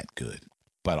really that good.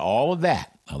 But all of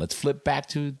that, now let's flip back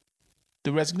to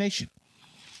the resignation.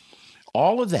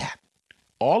 All of that,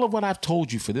 all of what I've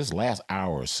told you for this last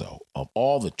hour or so, of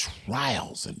all the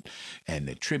trials and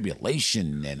the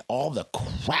tribulation and all the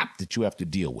crap that you have to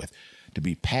deal with, to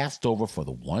be passed over for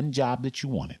the one job that you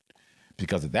wanted.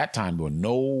 Because at that time, there were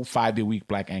no 5-day-a-week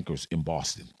black anchors in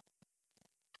Boston.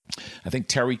 I think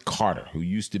Terry Carter, who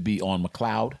used to be on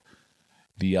McCloud,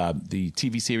 the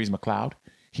TV series McCloud,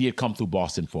 he had come through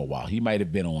Boston for a while. He might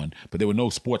have been on, but there were no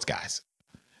sports guys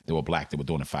that were black that were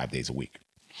doing it 5 days a week.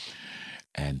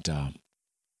 And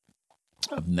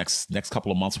next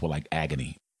couple of months were like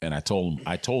agony. And I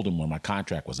told him when my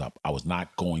contract was up, I was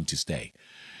not going to stay.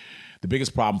 The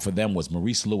biggest problem for them was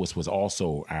Maurice Lewis was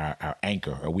also our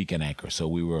anchor, our weekend anchor. So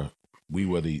we were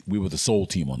the sole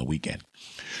team on the weekend.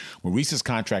 Maurice's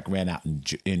contract ran out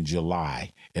in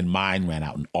July, and mine ran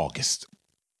out in August.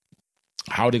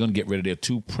 How are they going to get rid of their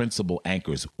two principal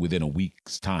anchors within a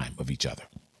week's time of each other?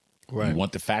 Right. You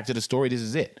want the fact of the story? This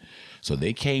is it. So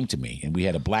they came to me, and we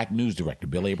had a black news director.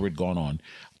 Bill Aber had gone on.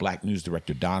 Black news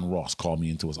director Don Ross called me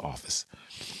into his office,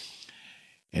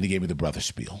 and he gave me the brother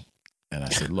spiel. And I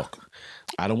said, look,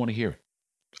 I don't want to hear it.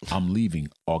 I'm leaving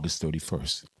August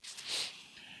 31st.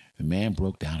 The man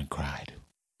broke down and cried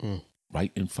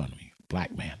right in front of me,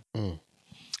 black man. I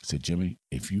said, Jimmy,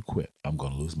 if you quit, I'm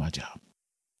going to lose my job.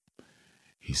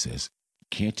 He says,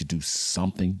 can't you do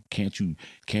something? Can't you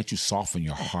soften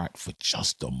your heart for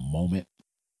just a moment?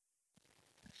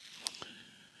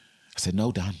 I said,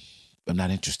 no, Don, I'm not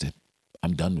interested.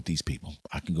 I'm done with these people.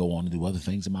 I can go on and do other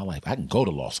things in my life. I can go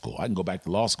to law school. I can go back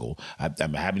to law school. I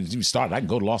haven't even started. I can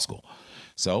go to law school.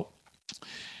 So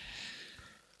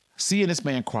seeing this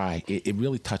man cry, it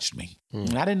really touched me.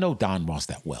 And I didn't know Don Ross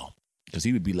that well because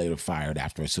he would be later fired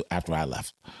after I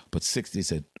left. But they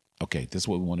said, okay, this is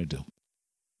what we want to do.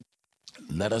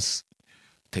 Let us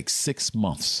take 6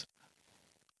 months,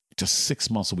 just 6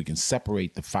 months, so we can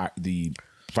separate the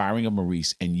firing of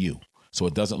Maurice and you, so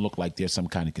it doesn't look like there's some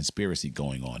kind of conspiracy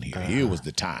going on here. Here was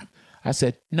the time. I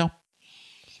said, no,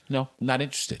 not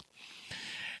interested.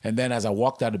 And then as I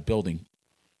walked out of the building,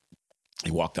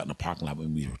 he walked out in the parking lot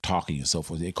when we were talking and so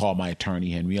forth. They called my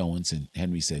attorney, Henry Owens, and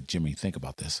Henry said, Jimmy, think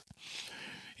about this.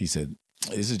 He said,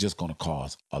 this is just going to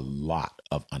cause a lot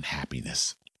of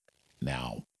unhappiness.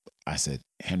 Now, I said,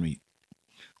 Henry,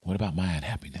 what about my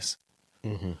unhappiness?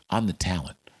 I'm the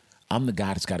talent. I'm the guy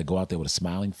that's got to go out there with a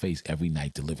smiling face every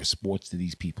night, deliver sports to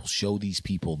these people, show these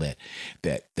people that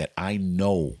I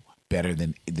know better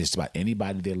than just about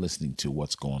anybody they're listening to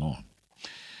what's going on.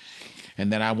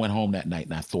 And then I went home that night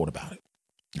and I thought about it.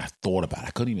 I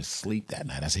couldn't even sleep that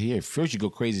night. I said, here, first you go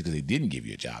crazy because they didn't give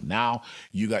you a job. Now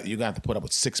you got to put up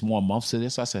with 6 more months of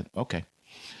this. I said, okay.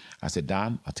 I said,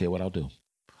 Don, I'll tell you what I'll do.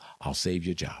 I'll save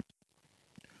your job.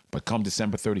 But come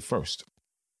December 31st,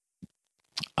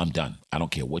 I'm done. I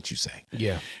don't care what you say.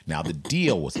 Yeah. Now the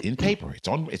deal was in paper.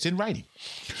 It's in writing.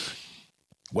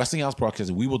 Westinghouse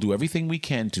Broadcasting, we will do everything we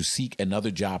can to seek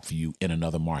another job for you in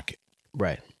another market.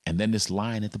 Right. And then this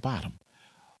line at the bottom.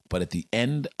 But at the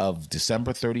end of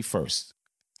December 31st,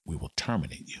 we will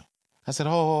terminate you. I said,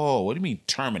 oh, what do you mean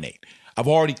terminate? I've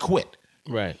already quit.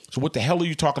 Right. So what the hell are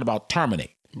you talking about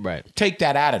terminate? Right. Take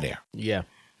that out of there. Yeah.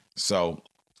 So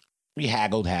we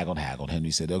haggled.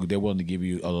 Henry said, they're willing to give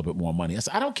you a little bit more money. I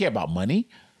said, I don't care about money.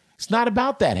 It's not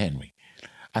about that, Henry.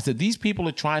 I said, these people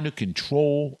are trying to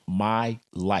control my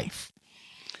life.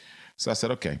 So I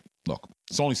said, okay, look,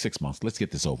 it's only 6 months. Let's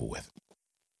get this over with.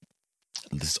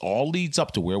 This all leads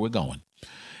up to where we're going.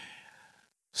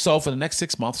 So for the next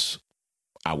 6 months,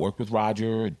 I worked with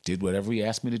Roger, did whatever he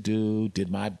asked me to do, did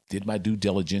my due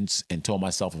diligence, and told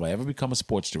myself if I ever become a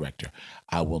sports director,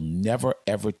 I will never,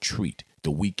 ever treat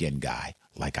the weekend guy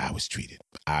like I was treated.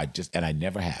 I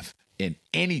never have in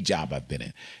any job I've been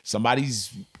in.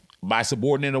 Somebody's my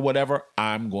subordinate or whatever,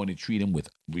 I'm going to treat him with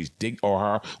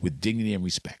dignity and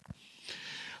respect.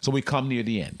 So we come near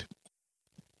the end.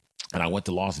 And I went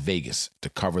to Las Vegas to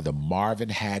cover the Marvin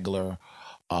Hagler,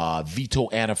 Vito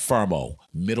Antuofermo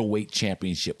middleweight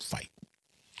championship fight.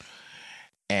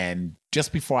 And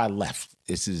just before I left,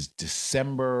 this is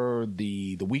December,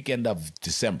 the weekend of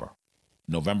December,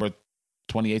 November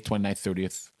 28th, 29th,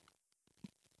 30th,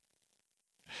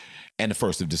 and the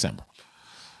 1st of December.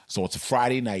 So it's a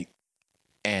Friday night,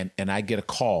 and I get a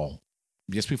call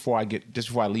just before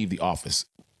I leave the office,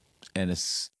 and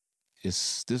it's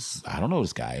this, I don't know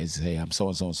this guy. It's, hey, I'm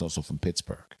so-and-so from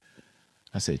Pittsburgh.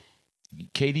 I said,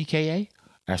 KDKA,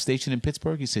 our station in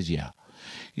Pittsburgh? He says, yeah.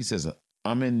 He says,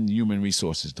 I'm in human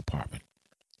resources department.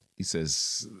 He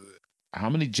says, how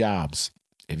many jobs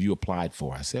have you applied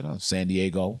for? I said, San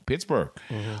Diego, Pittsburgh,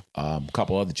 a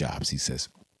couple other jobs. He says,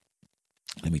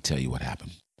 let me tell you what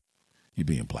happened. You're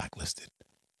being blacklisted.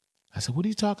 I said, what are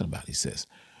you talking about? He says,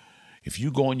 if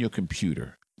you go on your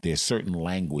computer, there's certain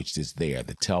language that's there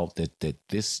that tell that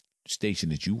this station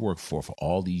that you work for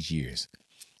all these years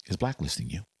is blacklisting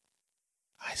you.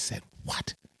 I said,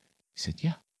 what? He said,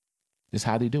 yeah, this is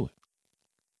how they do it.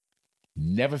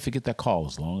 Never forget that call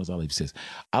as long as I live. He says,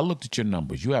 I looked at your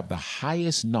numbers. You have the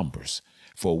highest numbers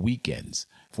for weekends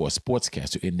for a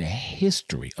sportscaster in the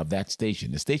history of that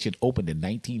station. The station opened in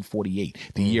 1948,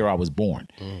 the year I was born.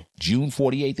 June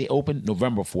 48, they opened.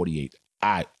 November 48,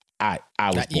 I was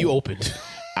born. You opened.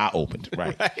 I opened,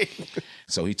 right.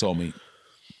 So he told me,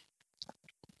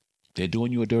 they're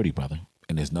doing you a dirty, brother,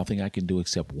 and there's nothing I can do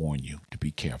except warn you to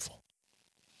be careful.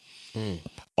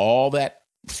 All that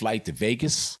flight to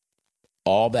Vegas,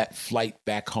 all that flight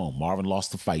back home. Marvin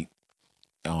lost the fight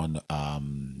on a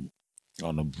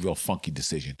real funky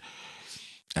decision.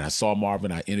 And I saw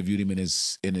Marvin. I interviewed him in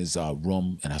his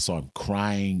room, and I saw him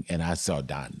crying, and I saw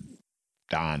Don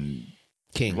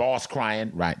King Ross crying,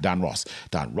 right? Don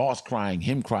Ross crying,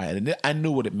 him crying, and I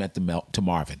knew what it meant to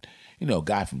Marvin. You know, a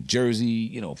guy from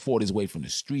Jersey, fought his way from the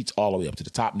streets all the way up to the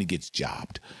top, and he gets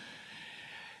jobbed.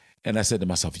 And I said to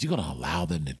myself, "You're going to allow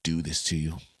them to do this to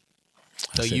you?"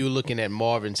 So you looking at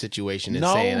Marvin's situation and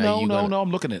no, saying, no.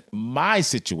 I'm looking at my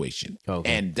situation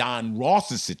and Don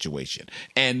Ross's situation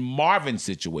and Marvin's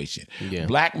situation. Yeah.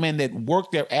 Black men that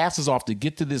worked their asses off to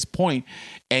get to this point,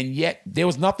 and yet there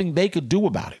was nothing they could do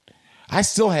about it. I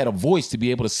still had a voice to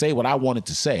be able to say what I wanted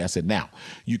to say. I said, now,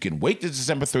 you can wait to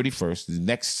December 31st, the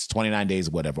next 29 days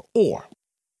or whatever, or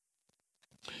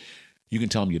you can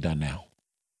tell them you're done now.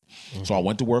 Mm-hmm. So I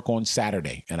went to work on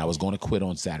Saturday, and I was going to quit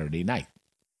on Saturday night.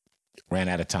 Ran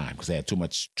out of time because I had too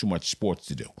much sports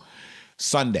to do.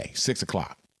 Sunday,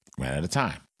 6:00, ran out of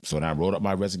time. So then I wrote up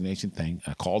my resignation thing.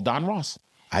 I called Don Ross.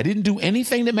 I didn't do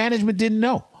anything that management didn't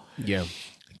know. Yeah.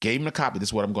 Gave him a copy. This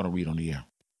is what I'm going to read on the air.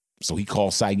 So he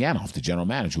called Cy Ganoff, the general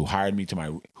manager, who hired me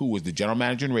who was the general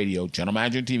manager in radio, general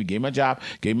manager in TV, gave me my job,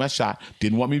 gave me my shot,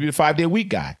 didn't want me to be the 5-day-a-week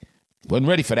guy. Wasn't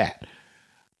ready for that.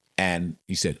 And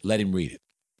he said, let him read it.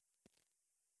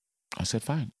 I said,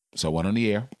 fine. So I went on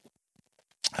the air.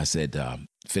 I said,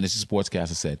 finish the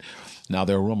sportscast. I said, now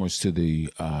there are rumors to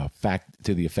the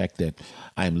effect that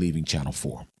I am leaving Channel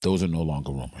 4. Those are no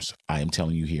longer rumors. I am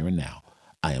telling you here and now,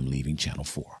 I am leaving Channel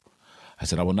 4. I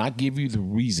said, I will not give you the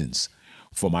reasons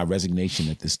for my resignation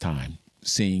at this time,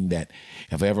 seeing that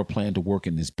if I ever plan to work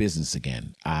in this business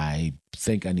again, I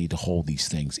think I need to hold these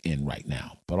things in right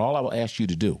now. But all I will ask you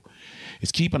to do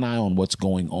is keep an eye on what's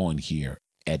going on here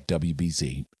at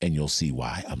WBZ, and you'll see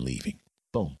why I'm leaving.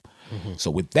 Boom.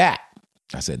 So with that,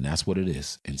 I said, and that's what it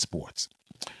is in sports.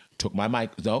 Took my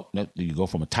mic. No, you go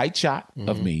from a tight shot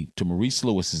of me to Maurice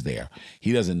Lewis is there.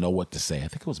 He doesn't know what to say. I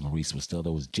think it was Maurice was still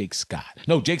there. Was Jake Scott.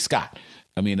 No, Jake Scott.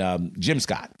 Jim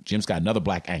Scott. Jim Scott, another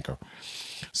black anchor.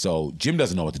 So Jim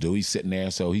doesn't know what to do. He's sitting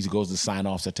there. So he goes to sign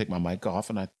off. So I take my mic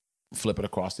off and I flip it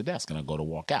across the desk and I go to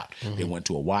walk out. They went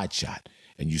to a wide shot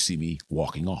and you see me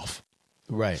walking off.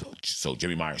 Right. So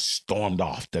Jimmy Myers stormed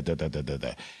off.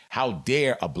 How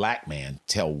dare a black man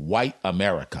tell white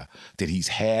America that he's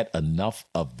had enough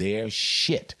of their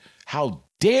shit? How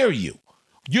dare you?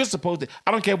 You're supposed to,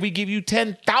 I don't care if we give you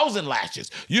 10,000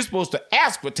 lashes. You're supposed to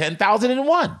ask for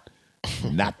 10,001.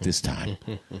 Not this time.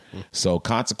 So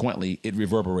consequently, it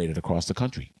reverberated across the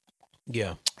country.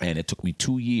 Yeah. And it took me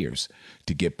 2 years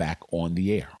to get back on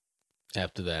the air.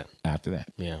 After that.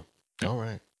 Yeah.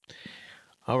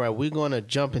 All right, we're going to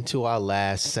jump into our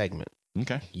last segment.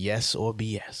 Okay. Yes or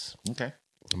BS. Okay.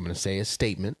 I'm going to say a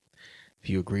statement. If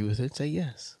you agree with it, say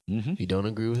yes. If you don't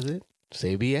agree with it,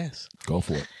 say BS. Go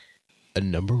for it.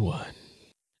 Number 1,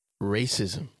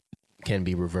 racism can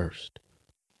be reversed.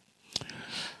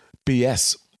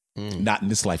 BS. Not in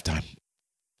this lifetime.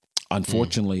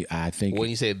 Unfortunately, I think... When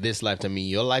you say this lifetime, I mean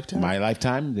your lifetime? My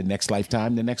lifetime, the next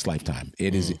lifetime, the next lifetime.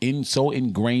 It is so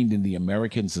ingrained in the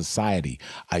American society,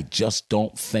 I just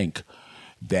don't think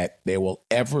that there will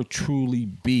ever truly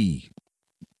be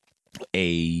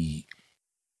a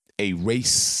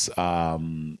raceless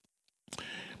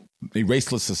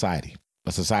society.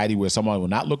 A society where someone will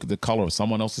not look at the color of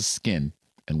someone else's skin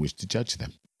and wish to judge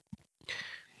them.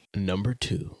 Number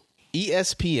 2.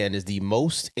 ESPN is the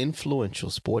most influential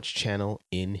sports channel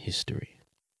in history.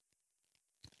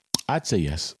 I'd say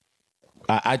yes.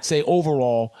 I'd say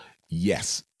overall,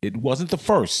 yes. It wasn't the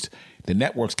first. The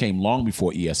networks came long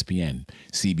before ESPN,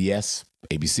 CBS,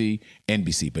 ABC,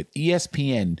 NBC. But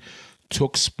ESPN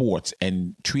took sports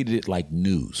and treated it like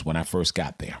news when I first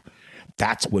got there.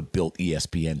 That's what built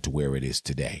ESPN to where it is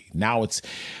today. Now it's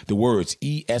the words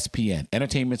ESPN,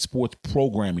 Entertainment Sports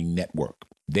Programming Network.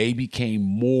 They became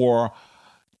more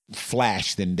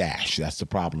flash than dash. That's the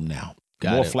problem now.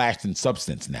 More flash than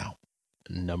substance now.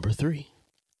 Number 3,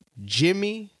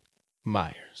 Jimmy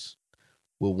Myers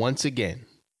will once again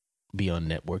be on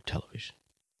network television.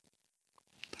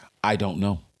 I don't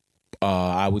know.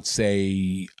 I would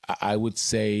say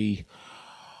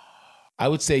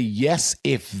yes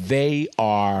if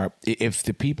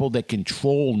the people that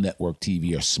control network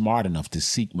TV are smart enough to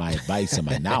seek my advice and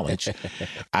my knowledge.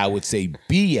 I would say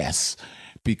BS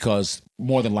because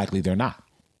more than likely they're not.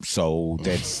 So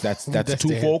that's a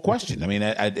twofold question. I mean,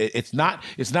 it's not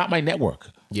my network.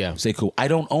 Yeah. Say cool. I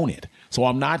don't own it. So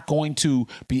I'm not going to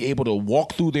be able to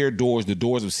walk through their doors, the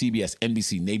doors of CBS,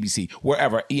 NBC, ABC,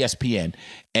 wherever, ESPN,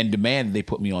 and demand that they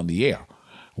put me on the air.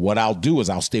 What I'll do is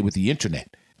I'll stay with the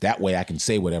internet. That way I can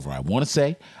say whatever I want to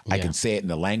say. I can say it in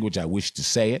the language I wish to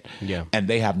say it. Yeah. And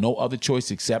they have no other choice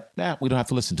except, we don't have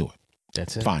to listen to it.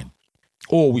 That's it. Fine.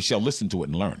 Or we shall listen to it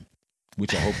and learn,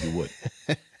 which I hope you would.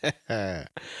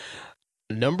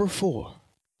 Number 4,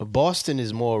 Boston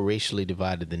is more racially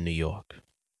divided than New York.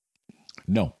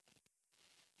 No.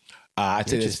 I'd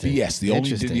say that's BS.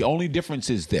 The only difference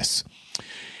is this.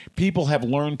 People have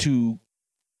learned to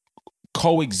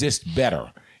coexist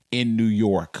better in New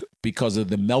York because of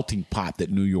the melting pot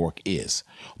that New York is.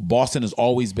 Boston has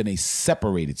always been a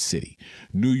separated city.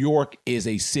 New York is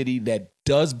a city that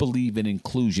does believe in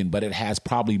inclusion, but it has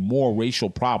probably more racial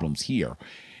problems here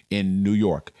in New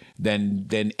York than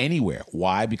anywhere.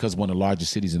 Why? Because one of the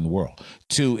largest cities in the world.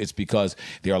 2, it's because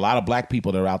there are a lot of black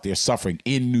people that are out there suffering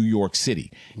in New York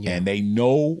City. Yeah. And they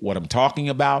know what I'm talking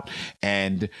about.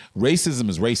 And racism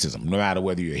is racism. No matter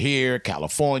whether you're here,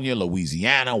 California,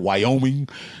 Louisiana, Wyoming,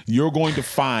 you're going to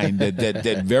find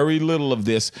that very little of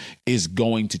this is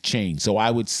going to change. So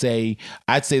I'd say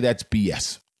that's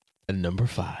BS. And number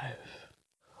 5,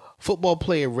 football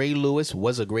player Ray Lewis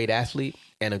was a great athlete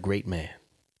and a great man.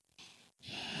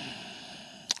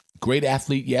 Great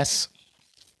athlete, yes.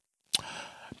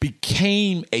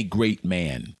 Became a great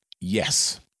man,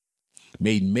 yes.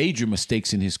 Made major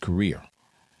mistakes in his career.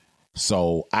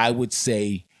 So I would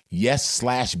say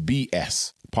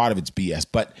yes/BS. Part of it's BS.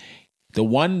 But the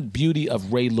one beauty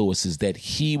of Ray Lewis is that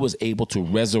he was able to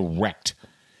resurrect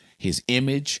his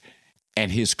image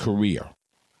and his career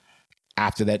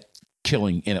after that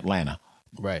killing in Atlanta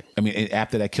Right. I mean,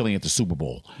 after that killing at the Super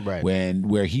Bowl, Right.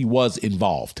 where he was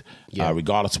involved, Yeah.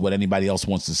 regardless of what anybody else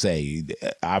wants to say.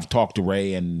 I've talked to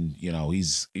Ray, and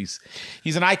he's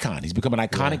an icon. He's become an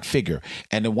iconic figure.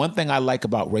 And the one thing I like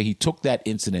about Ray, he took that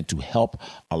incident to help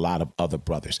a lot of other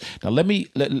brothers. Now let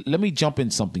me jump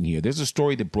in something here. There's a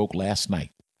story that broke last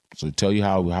night. So to tell you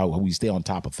how we stay on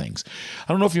top of things.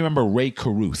 I don't know if you remember Ray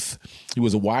Caruth. He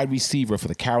was a wide receiver for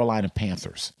the Carolina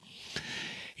Panthers.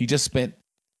 He just spent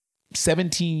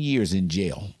 17 years in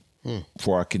jail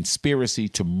for a conspiracy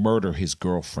to murder his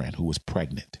girlfriend who was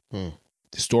pregnant. The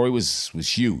story was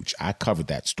huge. I covered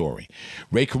that story.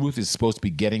 Ray Caruth is supposed to be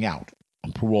getting out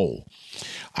on parole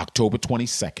October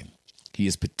 22nd. He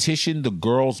has petitioned the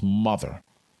girl's mother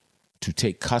to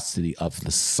take custody of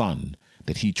the son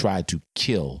that he tried to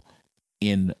kill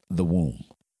in the womb.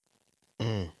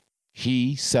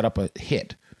 He set up a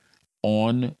hit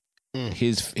on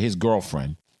his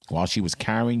girlfriend while she was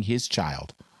carrying his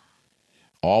child.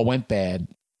 All went bad.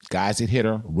 Guys that hit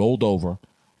her rolled over.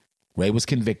 Ray was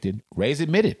convicted. Ray's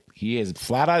admitted. He has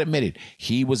flat out admitted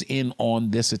he was in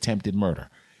on this attempted murder.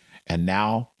 And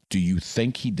now, do you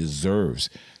think he deserves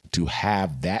to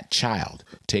have that child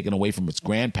taken away from its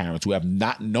grandparents who have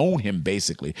not known him,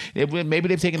 basically? Maybe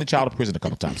they've taken the child to prison a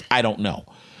couple times. I don't know.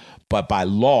 But by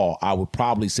law, I would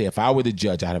probably say if I were the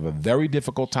judge, I'd have a very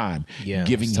difficult time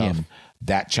giving him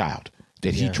that child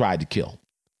that he tried to kill.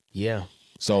 Yeah.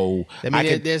 So I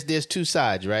mean, there's two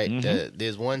sides, right?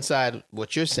 There's one side,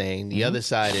 what you're saying. The other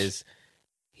side is,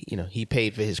 he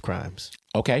paid for his crimes.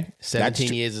 Okay.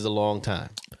 17 years is a long time.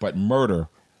 But murder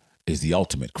is the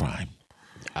ultimate crime.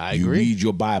 I you agree. read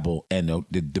your Bible, and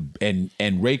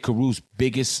and Ray Caruth's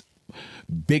biggest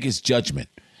judgment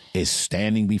is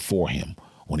standing before him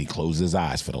when he closes his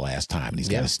eyes for the last time, and he's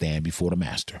got to stand before the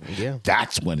master. Yeah.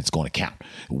 That's when it's going to count.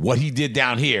 What he did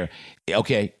down here,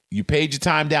 okay, you paid your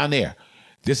time down there.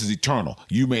 This is eternal.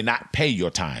 You may not pay your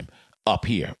time up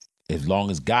here as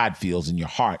long as God feels in your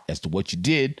heart as to what you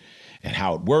did and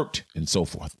how it worked and so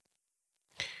forth.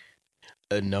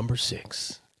 Number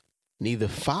 6. Neither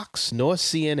Fox nor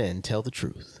CNN tell the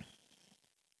truth.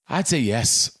 I'd say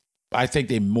yes. I think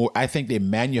they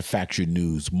manufacture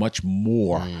news much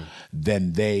more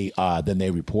than they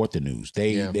report the news.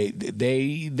 They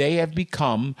have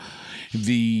become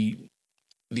the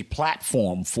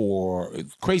platform for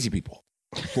crazy people.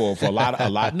 For a lot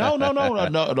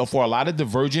no for a lot of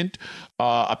divergent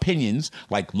opinions,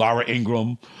 like Laura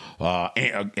Ingraham,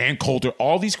 Ann Coulter,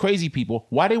 all these crazy people.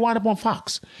 Why they wind up on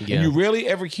Fox? Yeah. And you rarely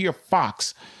ever hear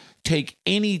Fox take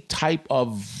any type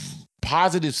of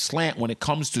positive slant when it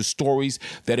comes to stories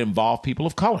that involve people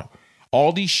of color.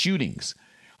 All these shootings,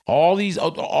 all of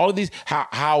these,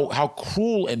 how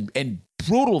cruel and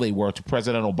brutal they were to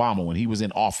President Obama when he was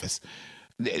in office.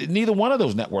 Neither one of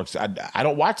those networks, I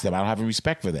don't watch them. I don't have any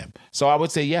respect for them. So I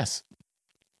would say yes.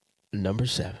 Number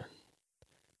 7.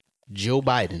 Joe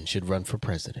Biden should run for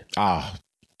president.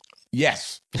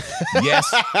 Yes.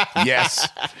 Yes. Yes.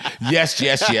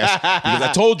 Because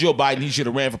I told Joe Biden he should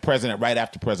have ran for president right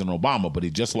after President Obama, but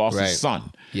he just lost his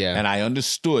son. Yeah. And I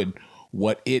understood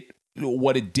what it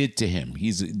did to him.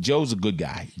 Joe's a good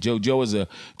guy. Joe's a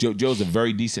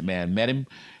very decent man. Met him,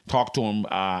 talked to him.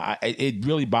 It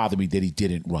really bothered me that he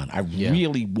didn't run. I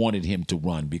really wanted him to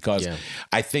run because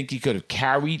I think he could have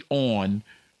carried on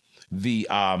the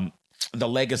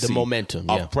legacy, the momentum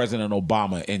of President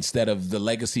Obama instead of the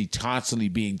legacy constantly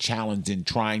being challenged and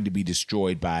trying to be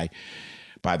destroyed by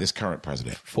this current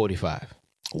president. 45.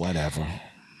 Whatever.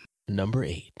 Number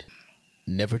 8.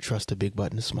 Never trust a big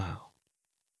button to smile.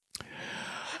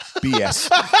 BS.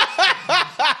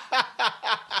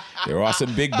 There are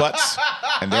some big butts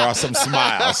and there are some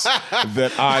smiles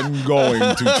that I'm going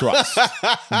to trust.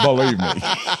 Believe me.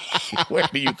 Where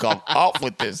do you come up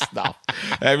with this stuff?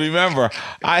 And remember,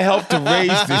 I helped to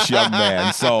raise this young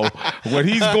man. So when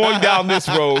he's going down this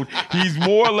road, he's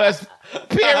more or less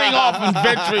peering off and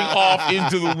venturing off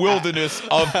into the wilderness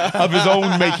of his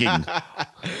own making.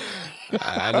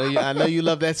 I know you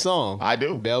love that song. I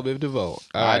do. Belle Biv DeVoe.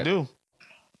 I do.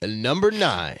 Number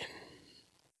 9.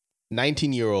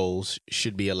 19-year-olds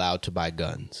should be allowed to buy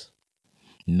guns.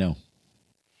 No.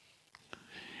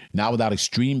 Not without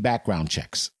extreme background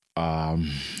checks.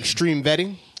 Extreme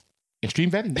vetting?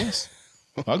 Extreme vetting, yes.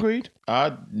 Agreed.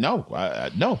 No.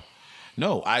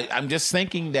 I'm just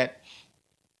thinking that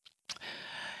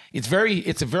it's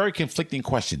a very conflicting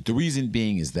question. The reason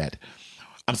being is that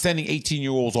I'm sending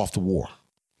 18-year-olds off to war,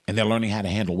 and they're learning how to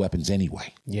handle weapons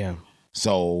anyway. Yeah.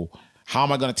 So how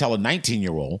am I going to tell a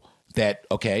 19-year-old that,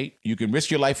 okay, you can risk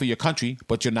your life for your country,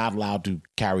 but you're not allowed to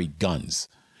carry guns?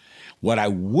 What I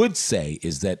would say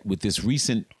is that with this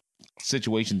recent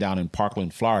situation down in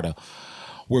Parkland, Florida.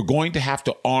 We're going to have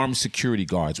to arm security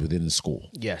guards within the school.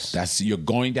 Yes. You're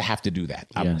going to have to do that.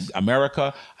 Yes.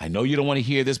 America, I know you don't want to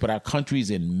hear this, but our country's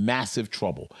in massive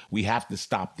trouble. We have to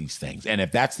stop these things. And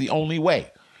if that's the only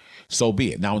way, so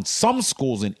be it. Now, in some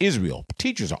schools in Israel,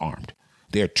 teachers are armed.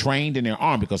 They're trained and they're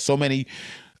armed because so many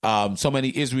of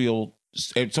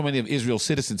Israel's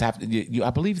citizens have to, I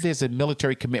believe there's a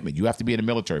military commitment. You have to be in the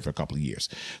military for a couple of years.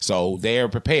 So they're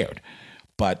prepared.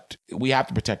 But we have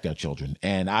to protect our children.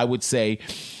 And I would say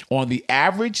on the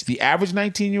average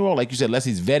 19-year-old, like you said, unless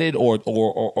he's vetted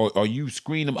or you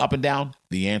screen him up and down,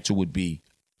 the answer would be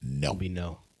no.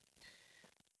 No.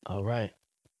 All right.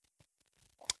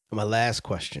 My last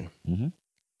question. Mm-hmm.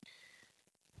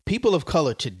 People of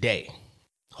color today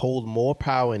hold more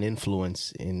power and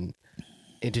influence in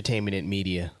entertainment and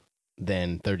media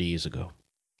than 30 years ago.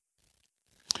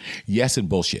 Yes, and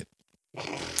bullshit.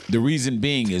 The reason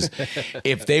being is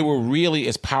if they were really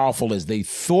as powerful as they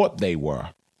thought they were,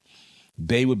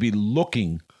 they would be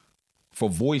looking for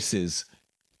voices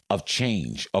of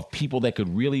change, of people that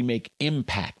could really make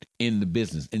impact in the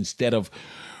business instead of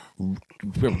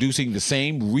producing the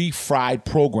same refried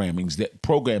programs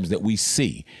that we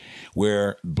see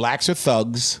where blacks are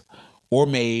thugs or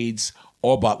maids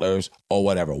or butlers or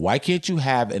whatever. Why can't you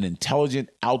have an intelligent,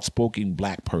 outspoken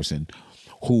black person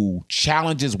who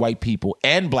challenges white people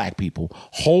and black people,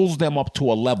 holds them up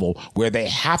to a level where they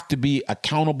have to be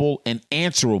accountable and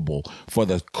answerable for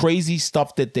the crazy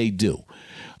stuff that they do?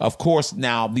 Of course,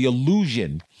 now the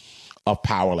illusion of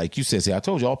power, like you said, I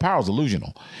told you all power is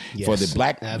illusional. Yes,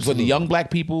 for the young black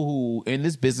people who in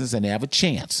this business and they have a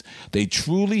chance, they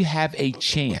truly have a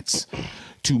chance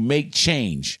to make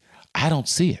change. I don't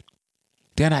see it.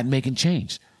 They're not making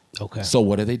change. Okay. So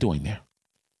what are they doing there?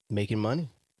 Making money.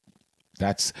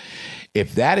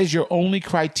 If that is your only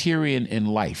criterion in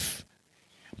life,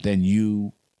 then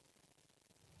you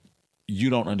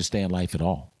don't understand life at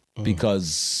all.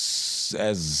 Because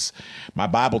as my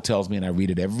Bible tells me, and I read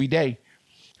it every day,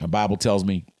 my Bible tells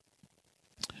me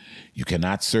you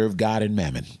cannot serve God and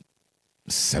mammon.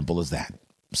 Simple as that.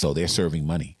 So they're serving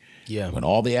money. Yeah. When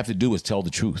all they have to do is tell the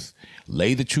truth,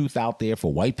 lay the truth out there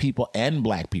for white people and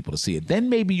black people to see it. Then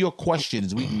maybe your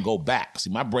questions, we can go back. See,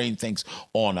 my brain thinks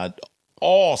on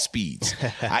all speeds.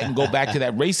 I can go back to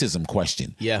that racism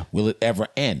question. Yeah. Will it ever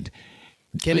end?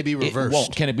 Can it be reversed? It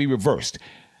won't. Can it be reversed?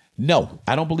 No,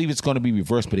 I don't believe it's going to be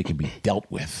reversed, but it can be dealt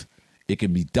with. It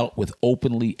can be dealt with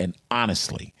openly and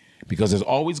honestly, because there's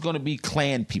always going to be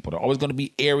Klan people. There's always going to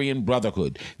be Aryan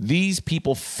Brotherhood. These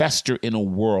people fester in a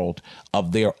world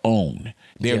of their own.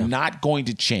 They're not going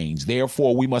to change.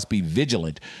 Therefore, we must be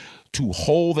vigilant to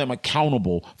hold them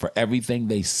accountable for everything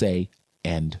they say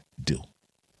and do.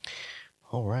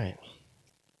 All right.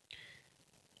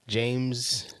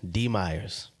 James D.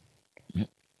 Myers. Yep.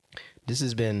 This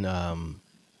has been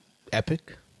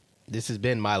epic. This has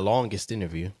been my longest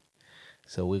interview.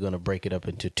 So we're going to break it up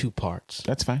into two parts.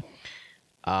 That's fine.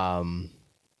 I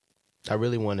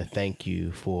really want to thank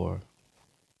you for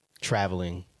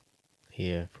traveling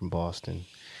here from Boston,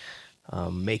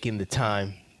 making the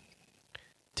time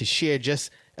to share.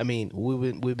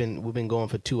 We've been going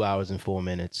for 2 hours and 4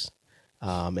 minutes.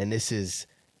 And this is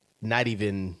not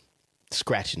even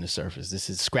scratching the surface. This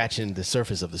is scratching the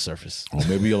surface of the surface. Or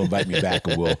maybe you'll invite me back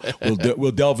and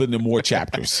we'll delve into more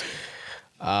chapters.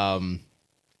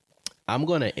 I'm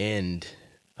going to end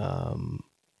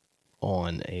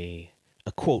on a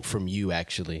quote from you,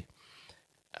 actually.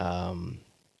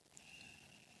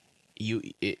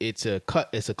 It's a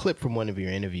clip from one of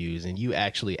your interviews, and you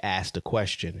actually asked a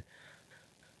question.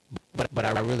 But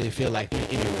I really feel like the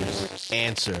interview's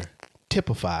answer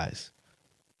typifies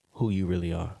who you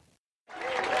really are.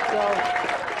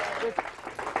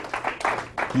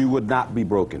 You would not be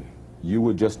broken. You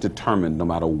were just determined, no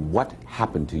matter what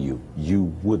happened to you,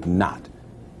 you would not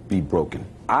be broken.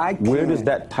 Where does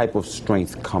that type of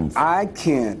strength come from? I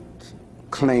can't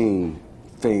claim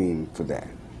fame for that.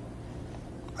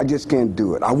 I just can't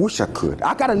do it. I wish I could.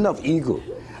 I got enough ego.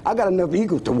 I got enough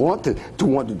ego to want to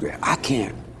do that. I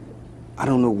can't. I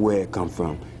don't know where it comes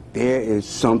from. There is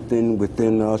something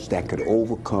within us that could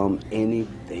overcome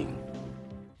anything.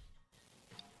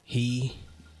 He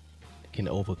can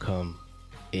overcome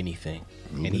anything.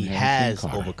 And he has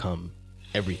overcome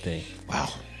everything. Wow.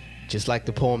 Just like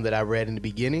the poem that I read in the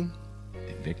beginning.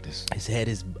 Invictus. His head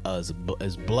is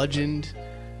bludgeoned,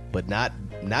 but not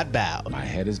bowed. My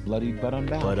head is bloodied, but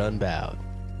unbowed. But unbowed.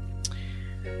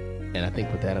 And I think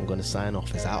with that, I'm going to sign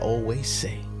off. As I always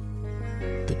say,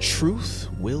 the truth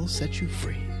will set you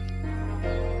free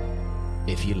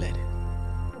if you let it.